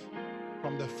wealth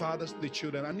from the fathers to the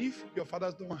children. And if your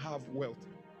fathers don't have wealth,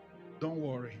 don't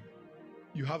worry.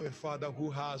 You have a father who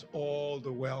has all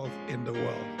the wealth in the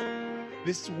world.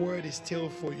 This word is still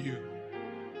for you.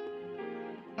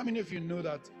 How many of you know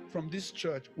that from this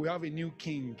church, we have a new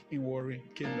king in Warri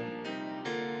Kingdom?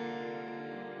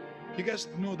 You guys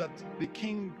know that the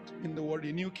king in the world,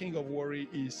 the new king of Warri,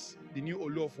 is the new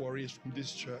Olu of Warri, is from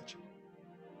this church.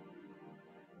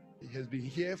 He has been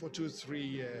here for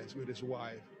 2-3 years with his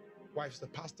wife. Wife's the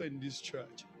pastor in this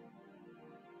church,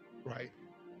 right?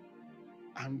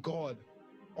 And God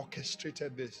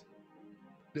orchestrated this.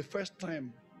 The first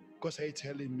time God started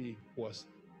telling me was,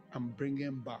 I'm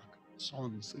bringing back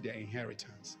sons to their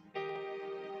inheritance.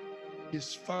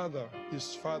 His father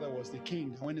was the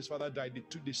king. When his father died,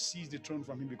 they seized the throne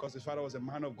from him because his father was a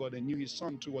man of God and knew his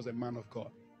son too was a man of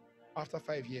God. After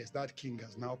 5 years, that king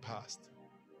has now passed.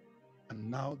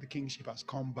 And now the kingship has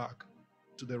come back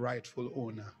to the rightful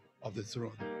owner of the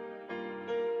throne.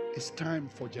 It's time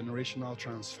for generational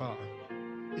transfer.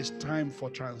 It's time for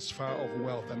transfer of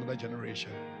wealth to another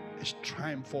generation. It's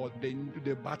time for the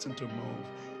baton to move.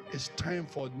 It's time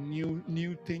for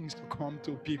new things to come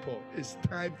to people. It's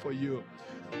time for you.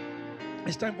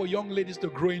 It's time for young ladies to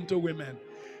grow into women.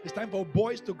 It's time for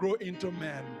boys to grow into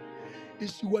men.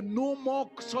 We're no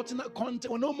more sorting out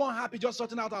content. We're no more happy just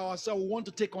sorting out ourselves. We want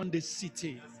to take on the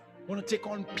city. We want to take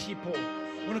on people.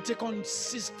 We want to take on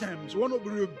systems. We want to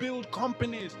rebuild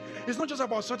companies. It's not just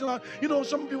about sorting out. You know,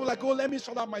 some people are like, oh, let me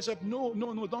sort out myself. No,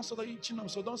 don't sort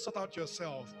out. So don't sort out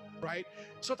yourself, right?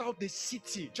 Sort out the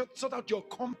city. Just sort out your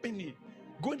company.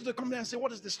 Go into the company and say,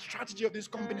 what is the strategy of this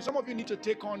company? Some of you need to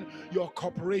take on your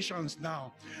corporations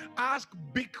now. Ask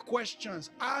big questions.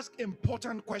 Ask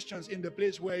important questions in the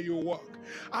place where you work.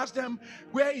 Ask them,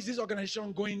 where is this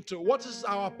organization going to? What is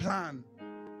our plan?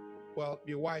 Well,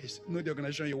 be wise. Know the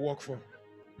organization you work for.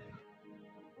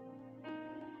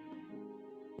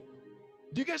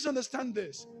 Do you guys understand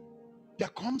this? There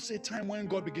comes a time when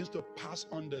God begins to pass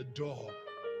on the door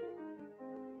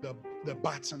the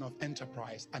baton of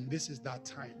enterprise, and this is that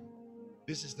time.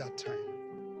 This is that time.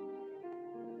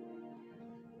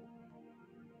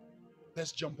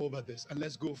 Let's jump over this and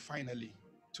let's go finally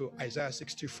to Isaiah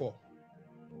 64.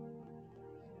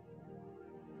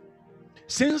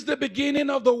 Since the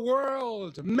beginning of the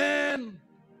world, men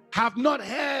have not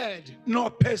heard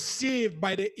nor perceived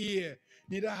by the ear,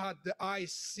 neither had the eye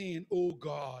seen, O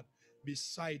God,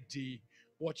 beside thee,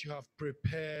 what you have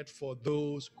prepared for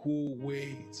those who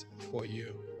wait for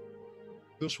you.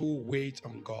 Those who wait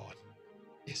on God.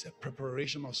 It's a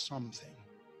preparation of something.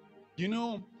 You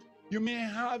know, you may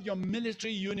have your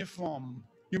military uniform.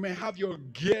 You may have your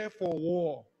gear for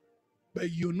war.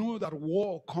 But you know that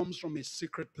war comes from a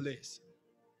secret place.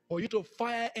 For you to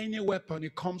fire any weapon,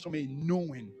 it comes from a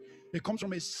knowing. It comes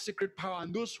from a secret power.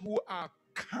 And those who are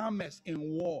calmest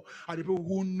in war are the people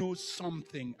who know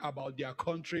something about their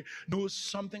country, know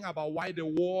something about why the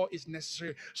war is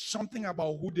necessary, something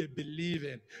about who they believe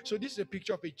in. So this is a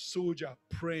picture of a soldier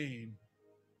praying,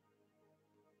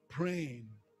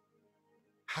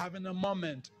 having a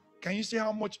moment. Can you see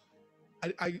how much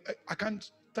I can't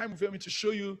time for me to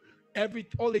show you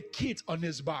all the kit on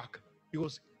his back. He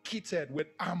was kitted with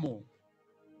ammo.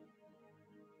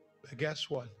 But guess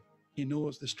what? He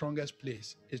knows the strongest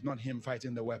place is not him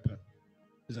fighting the weapon,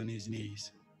 it's on his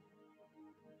knees.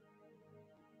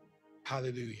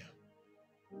 Hallelujah.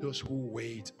 Those who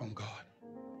wait on God,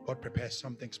 God prepares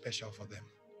something special for them.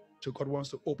 So God wants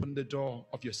to open the door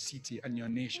of your city and your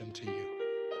nation to you.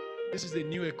 This is the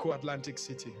new Echo Atlantic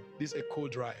City, this Echo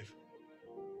Drive.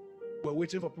 We're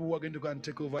waiting for people who are going to go and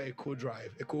take over Echo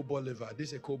Drive, Echo Boulevard,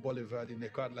 this Echo Boulevard in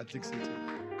Echo Atlantic City.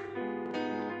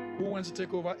 Who wants to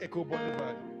take over Echo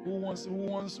Boulevard?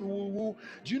 Who?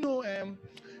 Do you know,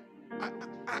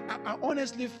 I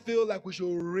honestly feel like we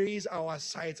should raise our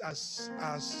sights as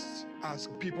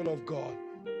people of God.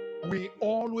 We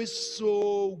always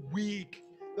so weak.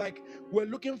 Like we're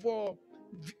looking for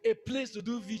a place to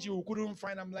do vigil, we couldn't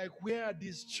find. I'm like, where are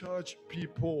these church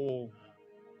people?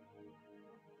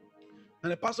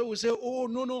 And the pastor will say, oh,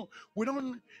 no, we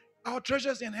don't, our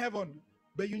treasures in heaven.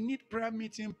 But you need prayer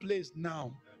meeting place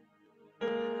now.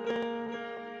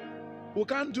 We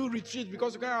can't do retreat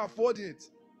because we can't afford it.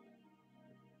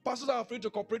 Pastors are afraid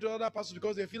to cooperate with other pastors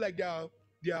because they feel like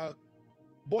their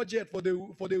budget for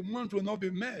the month will not be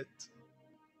met.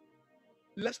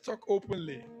 Let's talk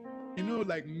openly. You know,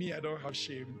 like me, I don't have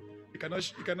shame. You cannot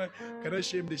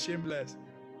shame the shameless.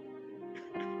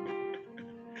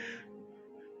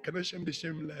 Cannot shame the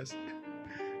shameless.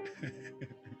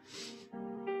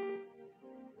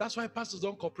 That's why pastors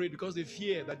don't cooperate, because they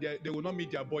fear that they will not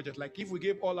meet their budget. Like if we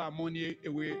gave all our money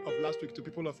away of last week to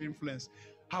people of influence,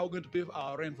 how are we going to pay for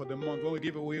our rent for the month when we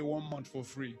give away 1 month for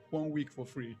free, 1 week for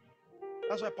free?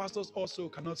 That's why pastors also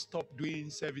cannot stop doing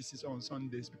services on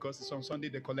Sundays, because it's on Sunday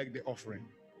they collect the offering.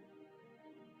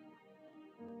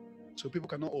 So people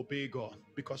cannot obey God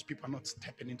because people are not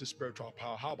stepping into spiritual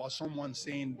power. How about someone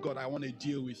saying, God, I want to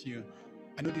deal with you.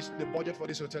 I know the budget for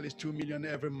this hotel is 2 million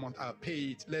every month. I'll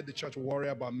pay it. Let the church worry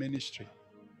about ministry.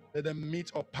 Let them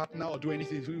meet or partner or do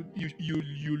anything.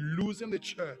 You lose in the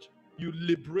church. You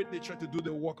liberate the church to do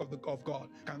the work of God.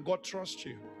 Can God trust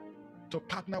you to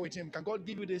partner with him? Can God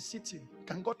give you the city?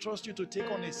 Can God trust you to take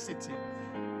on a city?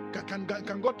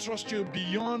 Can God trust you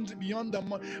beyond the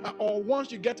money? Or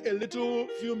once you get a little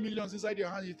few millions inside your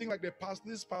hand, you think like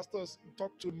these pastors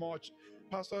talk too much.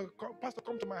 Pastor,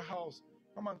 come to my house.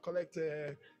 Come and collect.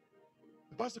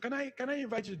 Pastor, can I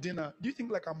invite you to dinner? Do you think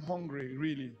like I'm hungry?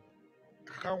 Really?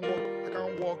 I can't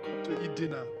walk to eat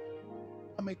dinner.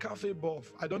 I'm a cafe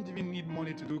buff. I don't even need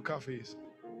money to do cafes.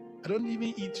 I don't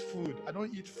even eat food. I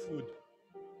don't eat food.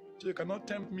 So you cannot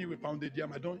tempt me with pounded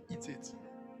yam. I don't eat it.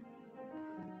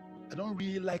 I don't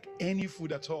really like any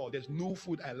food at all. There's no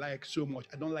food I like so much.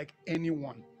 I don't like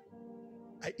anyone.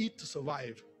 I eat to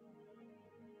survive.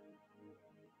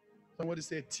 Somebody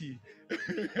said tea.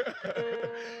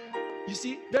 You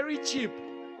see, very cheap.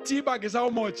 Tea bag is how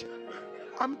much?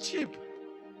 I'm cheap.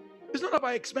 It's not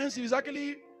about expensive. It's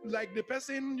actually like the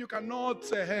person you cannot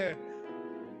say,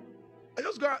 I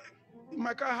just got in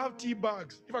my car, I have tea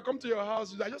bags. If I come to your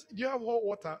house, do you have hot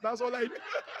water? That's all I need.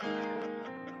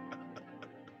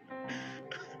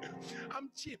 I'm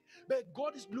cheap. But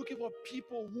God is looking for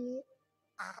people who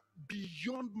are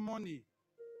beyond money.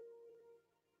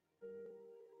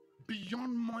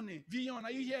 Beyond money. Vion,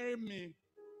 are you hearing me?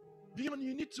 Vion,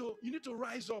 you need to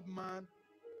rise up, man.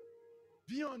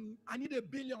 Vion, I need $1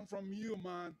 billion from you,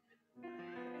 man.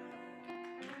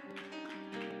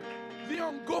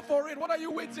 Vion, go for it. What are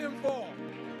you waiting for?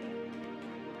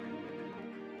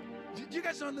 Do you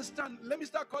guys understand? Let me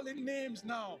start calling names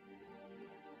now.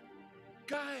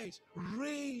 Guys,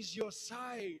 raise your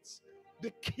sights.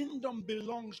 The kingdom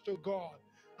belongs to God.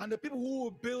 And the people who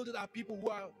will build it are people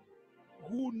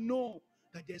who know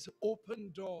that there's an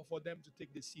open door for them to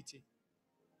take the city.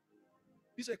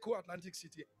 This is a co-Atlantic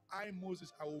city.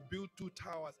 Moses, I will build 2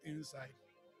 towers inside.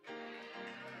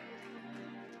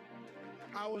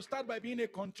 I will start by being a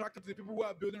contractor to the people who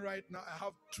are building right now. I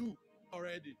have 2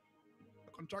 already.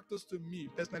 Contractors to me,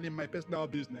 personally, in my personal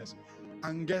business.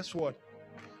 And guess what?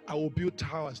 I will build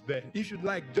towers there. If you'd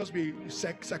like, just be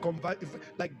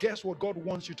like, guess what? God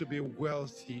wants you to be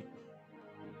wealthy.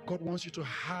 God wants you to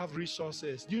have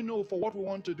resources. You know, for what we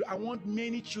want to do, I want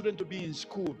many children to be in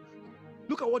school.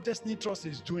 Look at what Destiny Trust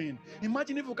is doing.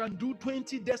 Imagine if we can do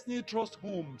 20 Destiny Trust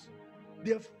homes.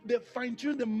 They've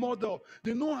fine-tuned the model.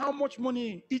 They know how much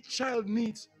money each child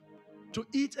needs. to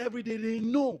eat every day?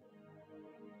 No.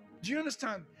 Do you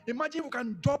understand? Imagine if we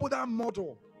can double that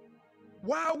model.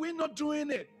 Why are we not doing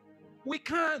it? We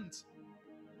can't.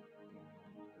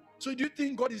 So do you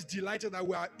think God is delighted that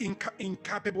we are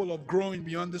incapable of growing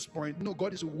beyond this point? No,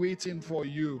 God is waiting for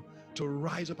you to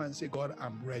rise up and say, God,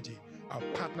 I'm ready. I'll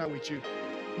partner with you.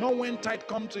 Not when tithe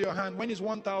come to your hand. When it's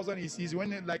 1,000, it's easy.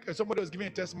 When somebody was giving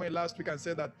a testimony last week and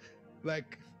said that,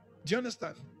 like, do you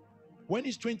understand? When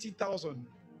it's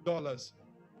 $20,000,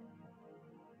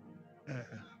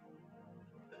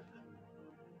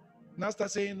 now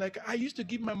start saying, like, I used to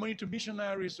give my money to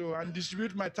missionaries and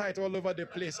distribute my tithe all over the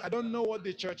place. I don't know what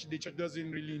the church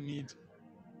doesn't really need.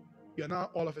 You're now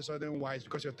all of a sudden wise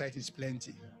because your tithe is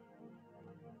plenty.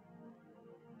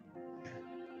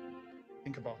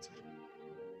 Think about it.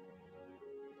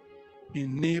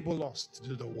 Enable us to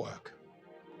do the work.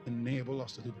 Enable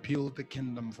us to build the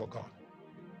kingdom for God.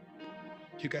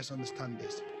 You guys understand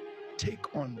this?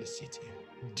 Take on the city.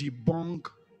 Debunk.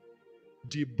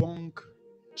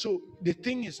 So the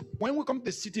thing is, when we come to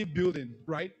the city building,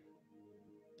 right?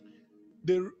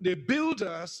 The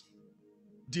builders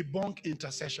debunk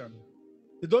intercession.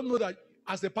 They don't know that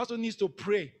as the pastor needs to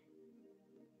pray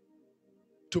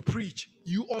to preach,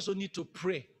 you also need to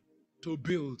pray to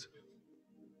build.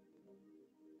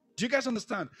 Do you guys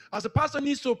understand? As the pastor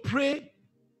needs to pray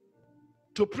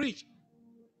to preach,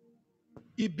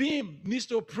 Ibim needs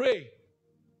to pray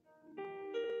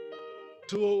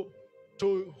to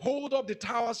hold up the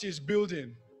towers he's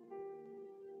building.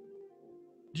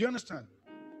 Do you understand?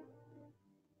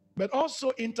 But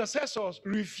also intercessors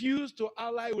refuse to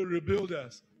ally with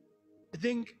rebuilders. I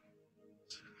think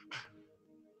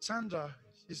Sandra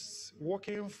is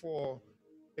working for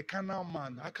a canal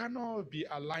man. I cannot be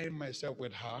allying myself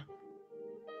with her.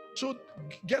 So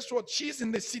guess what? She's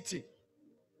in the city.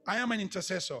 I am an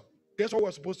intercessor. Guess what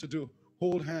we're supposed to do?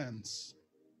 Hold hands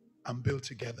and build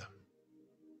together.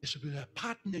 There should be a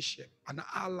partnership, an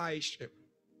allyship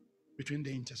between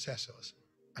the intercessors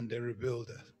and the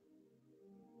rebuilders.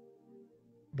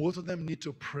 Both of them need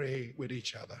to pray with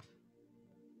each other.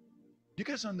 Do you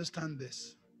guys understand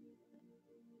this?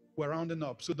 We're rounding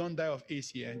up, so don't die of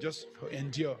AC and just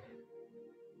endure.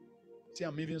 See,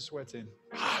 I'm even sweating.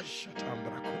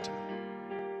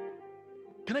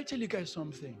 Can I tell you guys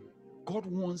something? God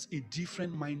wants a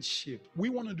different mind shift. We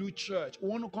want to do church. We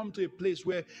want to come to a place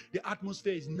where the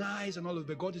atmosphere is nice and all of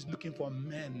that. God is looking for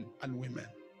men and women.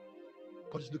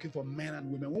 God is looking for men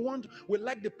and women. We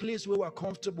like the place where we're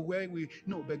comfortable,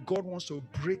 but God wants to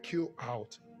break you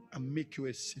out and make you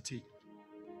a city.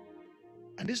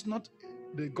 And this is not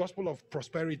the gospel of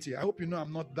prosperity. I hope you know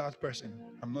I'm not that person.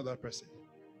 I'm not that person.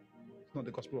 It's not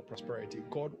the gospel of prosperity.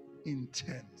 God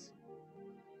intends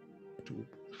to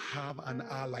have an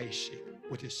allyship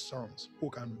with his sons who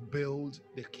can build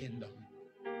the kingdom.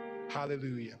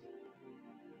 Hallelujah.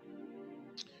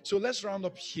 So let's round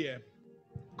up here.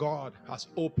 God has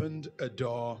opened a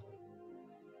door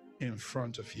in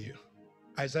front of you.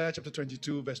 Isaiah chapter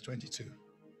 22, verse 22.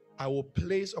 I will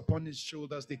place upon his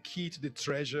shoulders the key to the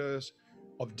treasures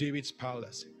of David's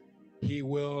palace. He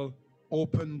will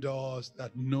open doors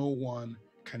that no one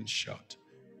can shut,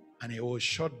 and he will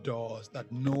shut doors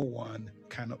that no one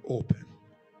can open.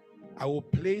 I will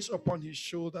place upon his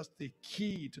shoulders the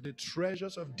key to the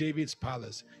treasures of David's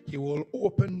palace. He will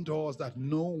open doors that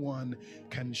no one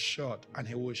can shut, and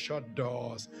he will shut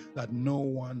doors that no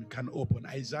one can open.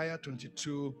 Isaiah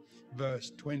 22,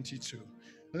 verse 22.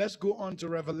 Let's go on to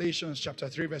Revelation chapter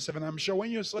 3, verse 7. I'm sure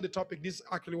when you saw the topic, this is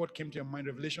actually what came to your mind.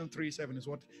 Revelation 3:7 is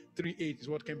what 3:8 is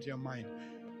what came to your mind.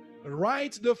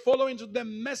 Write the following to the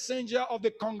messenger of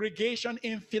the congregation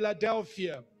in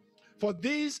Philadelphia. For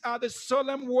these are the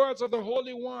solemn words of the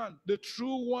Holy One, the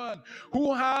true one,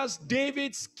 who has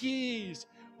David's keys,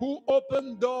 who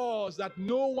opens doors that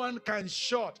no one can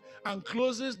shut and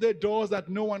closes the doors that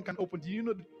no one can open. Do you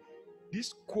know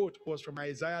this quote was from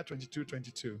Isaiah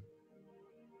 22:22?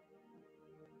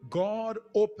 God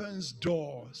opens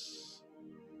doors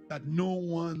that no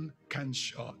one can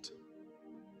shut.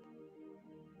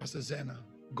 Pastor Zena,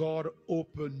 God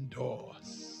opened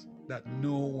doors that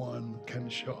no one can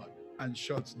shut and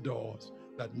shuts doors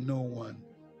that no one.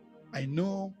 I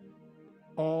know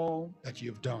all that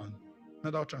you've done.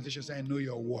 Another translation says, I know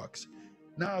your works.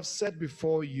 Now I've set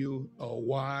before you a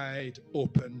wide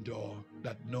open door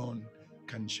that none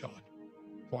can shut.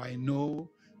 For I know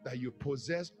that you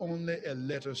possess only a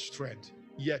little strength,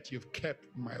 yet you've kept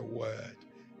my word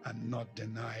and not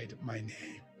denied my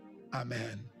name.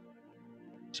 Amen.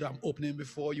 So I'm opening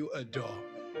before you a door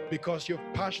Because you've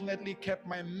passionately kept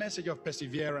my message of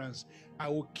perseverance, I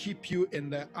will keep you in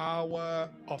the hour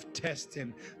of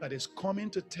testing that is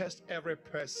coming to test every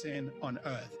person on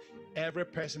earth. Every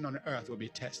person on earth will be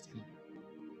tested.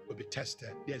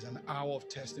 There's an hour of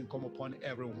testing come upon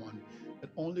everyone. But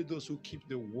only those who keep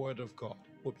the word of God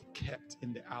will be kept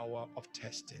in the hour of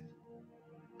testing.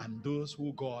 And those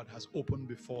who God has opened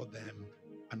before them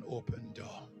an open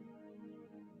door.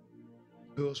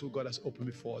 Those who God has opened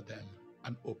before them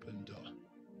an open door.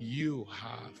 You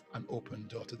have an open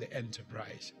door to the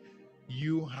enterprise.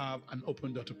 You have an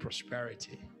open door to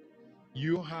prosperity.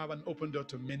 You have an open door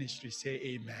to ministry. Say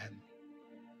amen.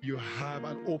 You have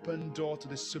an open door to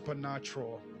the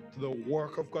supernatural, to the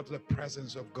work of God, to the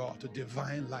presence of God, to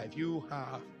divine life. You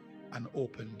have an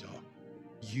open door.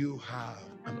 You have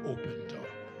an open door.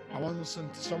 I want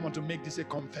someone to make this a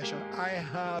confession. I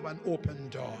have an open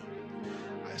door.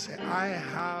 I say, I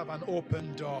have an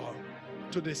open door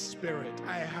to the Spirit.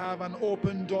 I have an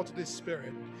open door to the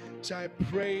Spirit. So I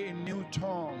pray in new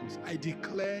tongues. I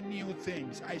declare new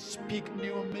things. I speak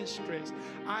new mysteries.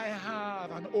 I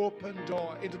have an open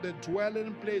door into the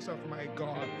dwelling place of my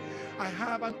God. I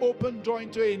have an open door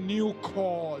into a new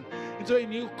call,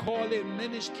 in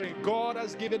ministry. God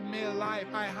has given me life.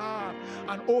 I have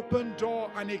an open door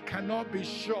and it cannot be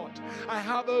shut. I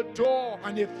have a door,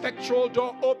 an effectual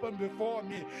door open before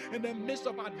me. In the midst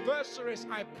of adversaries,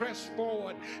 I press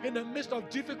forward. In the midst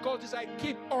of difficulties, I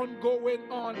keep on going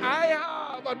on. I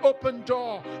have an open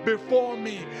door before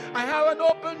me. I have an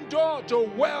open door to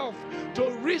wealth,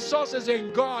 to resources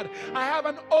in God. I have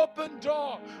an open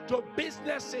door to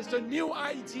businesses, to new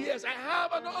ideas. I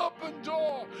have an open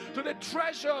door to the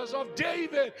treasures of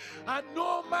David, and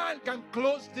no man can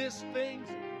close these things.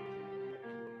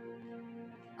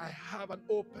 I have an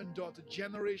open door to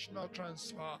generational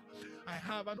transfer. I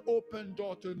have an open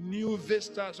door to new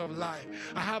vistas of life.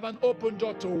 I have an open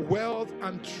door to wealth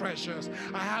and treasures.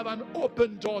 I have an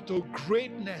open door to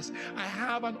greatness. I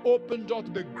have an open door to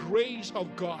the grace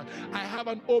of God. I have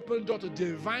an open door to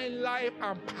divine life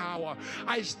and power.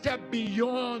 I step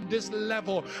beyond this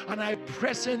level and I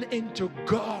press into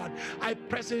God. I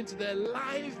press into the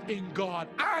life in God.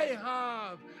 I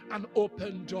have an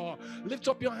open door. Lift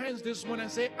up your hands this morning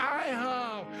and say, I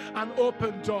have an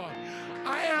open door.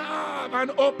 I have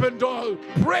an open door.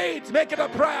 Pray it, make it a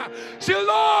prayer. Say,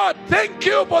 Lord, thank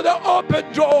you for the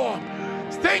open door.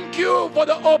 Thank you for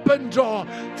the open door.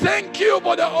 Thank you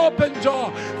for the open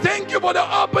door. Thank you for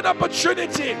the open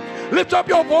opportunity. Lift up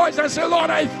your voice and say, Lord,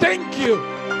 I thank you.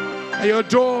 And your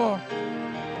door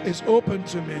is open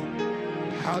to me.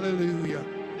 Hallelujah.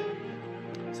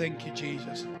 Thank you,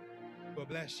 Jesus. God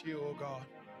bless you, oh God.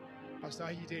 Pastor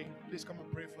Ahide, please come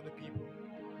and pray for the people.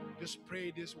 Just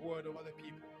pray this word over the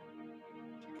people.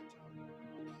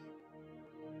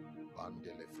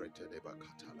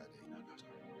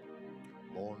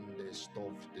 Monde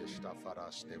stov de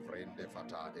stafaras de vrende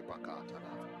fata de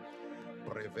bakatara.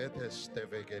 Brevetes de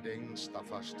vegedeng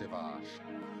stafas de vash.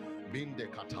 Minde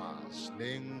katas,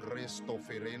 neng resto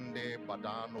ferende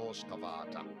badanos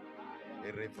kavata.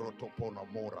 Erevrotopono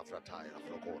mora frataya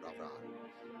frokora vra.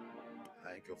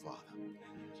 Thank you, Father.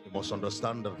 You must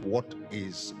understand that what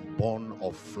is born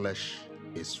of flesh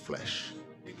is flesh.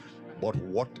 But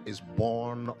what is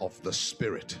born of the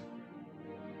Spirit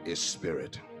is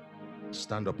spirit.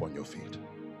 Stand up on your feet.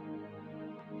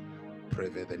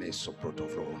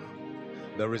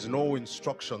 There is no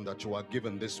instruction that you are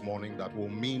given this morning that will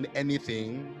mean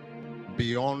anything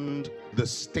beyond the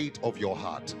state of your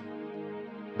heart.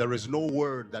 There is no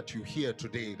word that you hear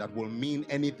today that will mean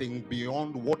anything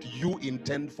beyond what you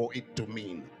intend for it to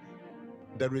mean.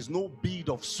 There is no bead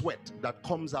of sweat that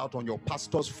comes out on your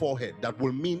pastor's forehead that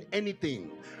will mean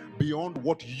anything beyond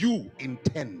what you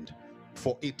intend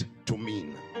for it to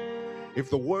mean. If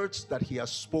the words that he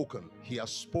has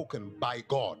spoken by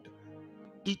God,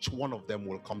 each one of them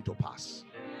will come to pass.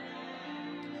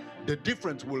 The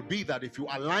difference will be that if you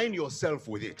align yourself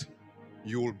with it,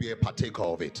 you will be a partaker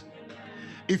of it.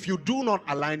 If you do not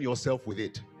align yourself with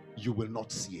it, you will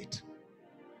not see it.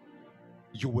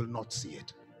 You will not see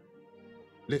it.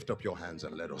 Lift up your hands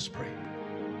and let us pray.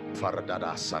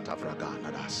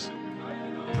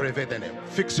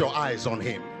 Fix your eyes on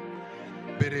him.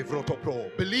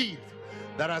 Believe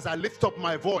that as I lift up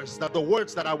my voice, that the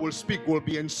words that I will speak will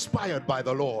be inspired by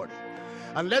the Lord.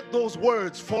 And let those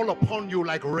words fall upon you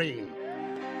like rain.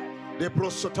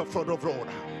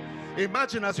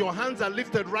 Imagine as your hands are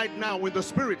lifted right now in the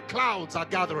Spirit, clouds are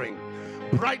gathering.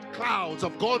 Bright clouds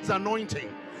of God's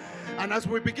anointing. And as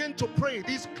we begin to pray,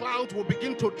 these clouds will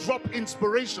begin to drop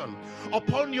inspiration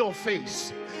upon your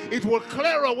face. It will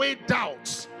clear away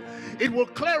doubts. It will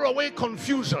clear away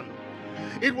confusion.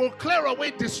 It will clear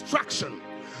away distraction.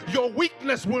 Your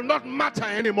weakness will not matter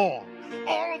anymore.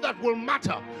 All that will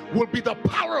matter will be the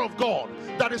power of God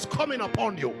that is coming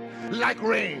upon you like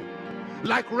rain,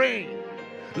 like rain,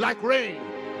 like rain.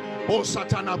 O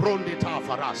satana brondi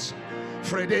tafaras,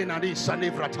 Fredena di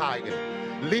sanivratage,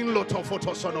 Linlo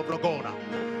tofoto sonobrogona,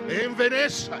 in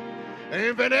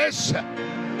Venice,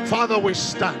 Father, we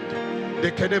stand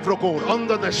the Kenevrogon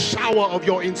under the shower of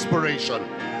your inspiration,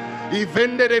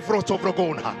 under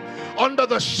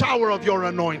the shower of your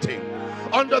anointing,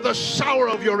 under the shower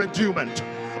of your endowment,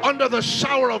 under the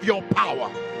shower of your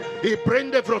power.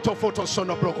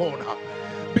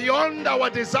 Beyond our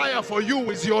desire for you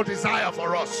is your desire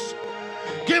for us.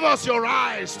 Give us your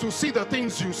eyes to see the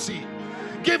things you see.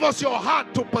 Give us your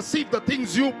heart to perceive the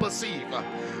things you perceive.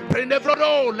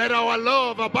 Let our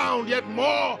love abound yet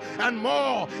more and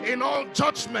more in all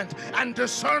judgment and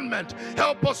discernment.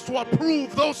 Help us to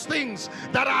approve those things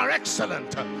that are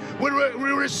excellent. We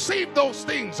receive those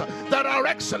things that are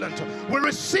excellent. We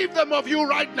receive them of you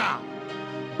right now.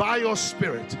 By your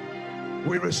Spirit,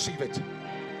 we receive it.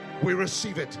 We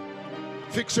receive it.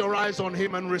 Fix your eyes on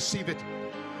him and receive it.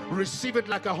 Receive it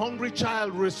like a hungry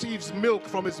child receives milk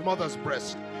from his mother's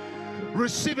breast.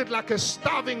 Receive it like a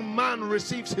starving man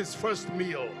receives his first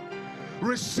meal.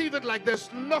 Receive it like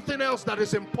there's nothing else that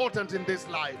is important in this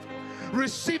life.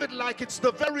 Receive it like it's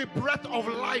the very breath of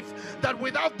life, that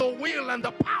without the will and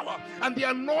the power and the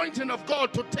anointing of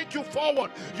God to take you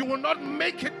forward, you will not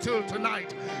make it till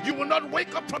tonight. You will not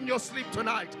wake up from your sleep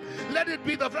tonight. Let it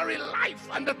be the very life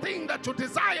and the thing that you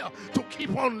desire to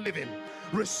keep on living.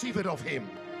 Receive it of him.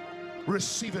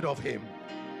 Receive it of him.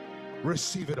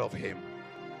 Receive it of him.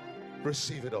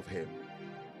 Receive it of him.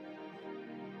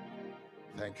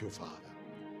 Thank you, Father.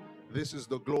 This is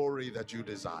the glory that you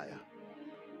desire.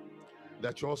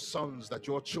 That your sons, that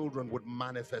your children would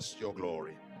manifest your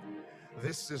glory.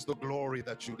 This is the glory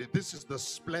that you did. This is the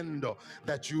splendor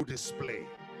that you display.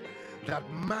 That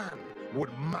man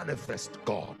would manifest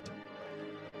God.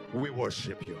 We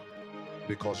worship you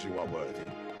because you are worthy.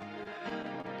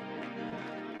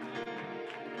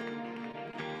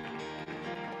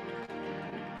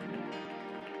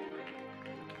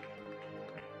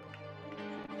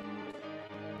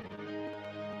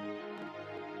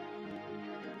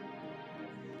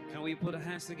 Can we put our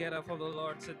hands together for the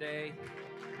Lord today?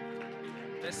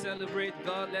 Let's celebrate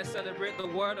God. Let's celebrate the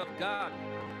Word of God.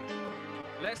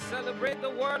 Let's celebrate the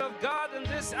Word of God in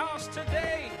this house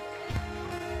today.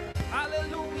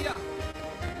 Hallelujah.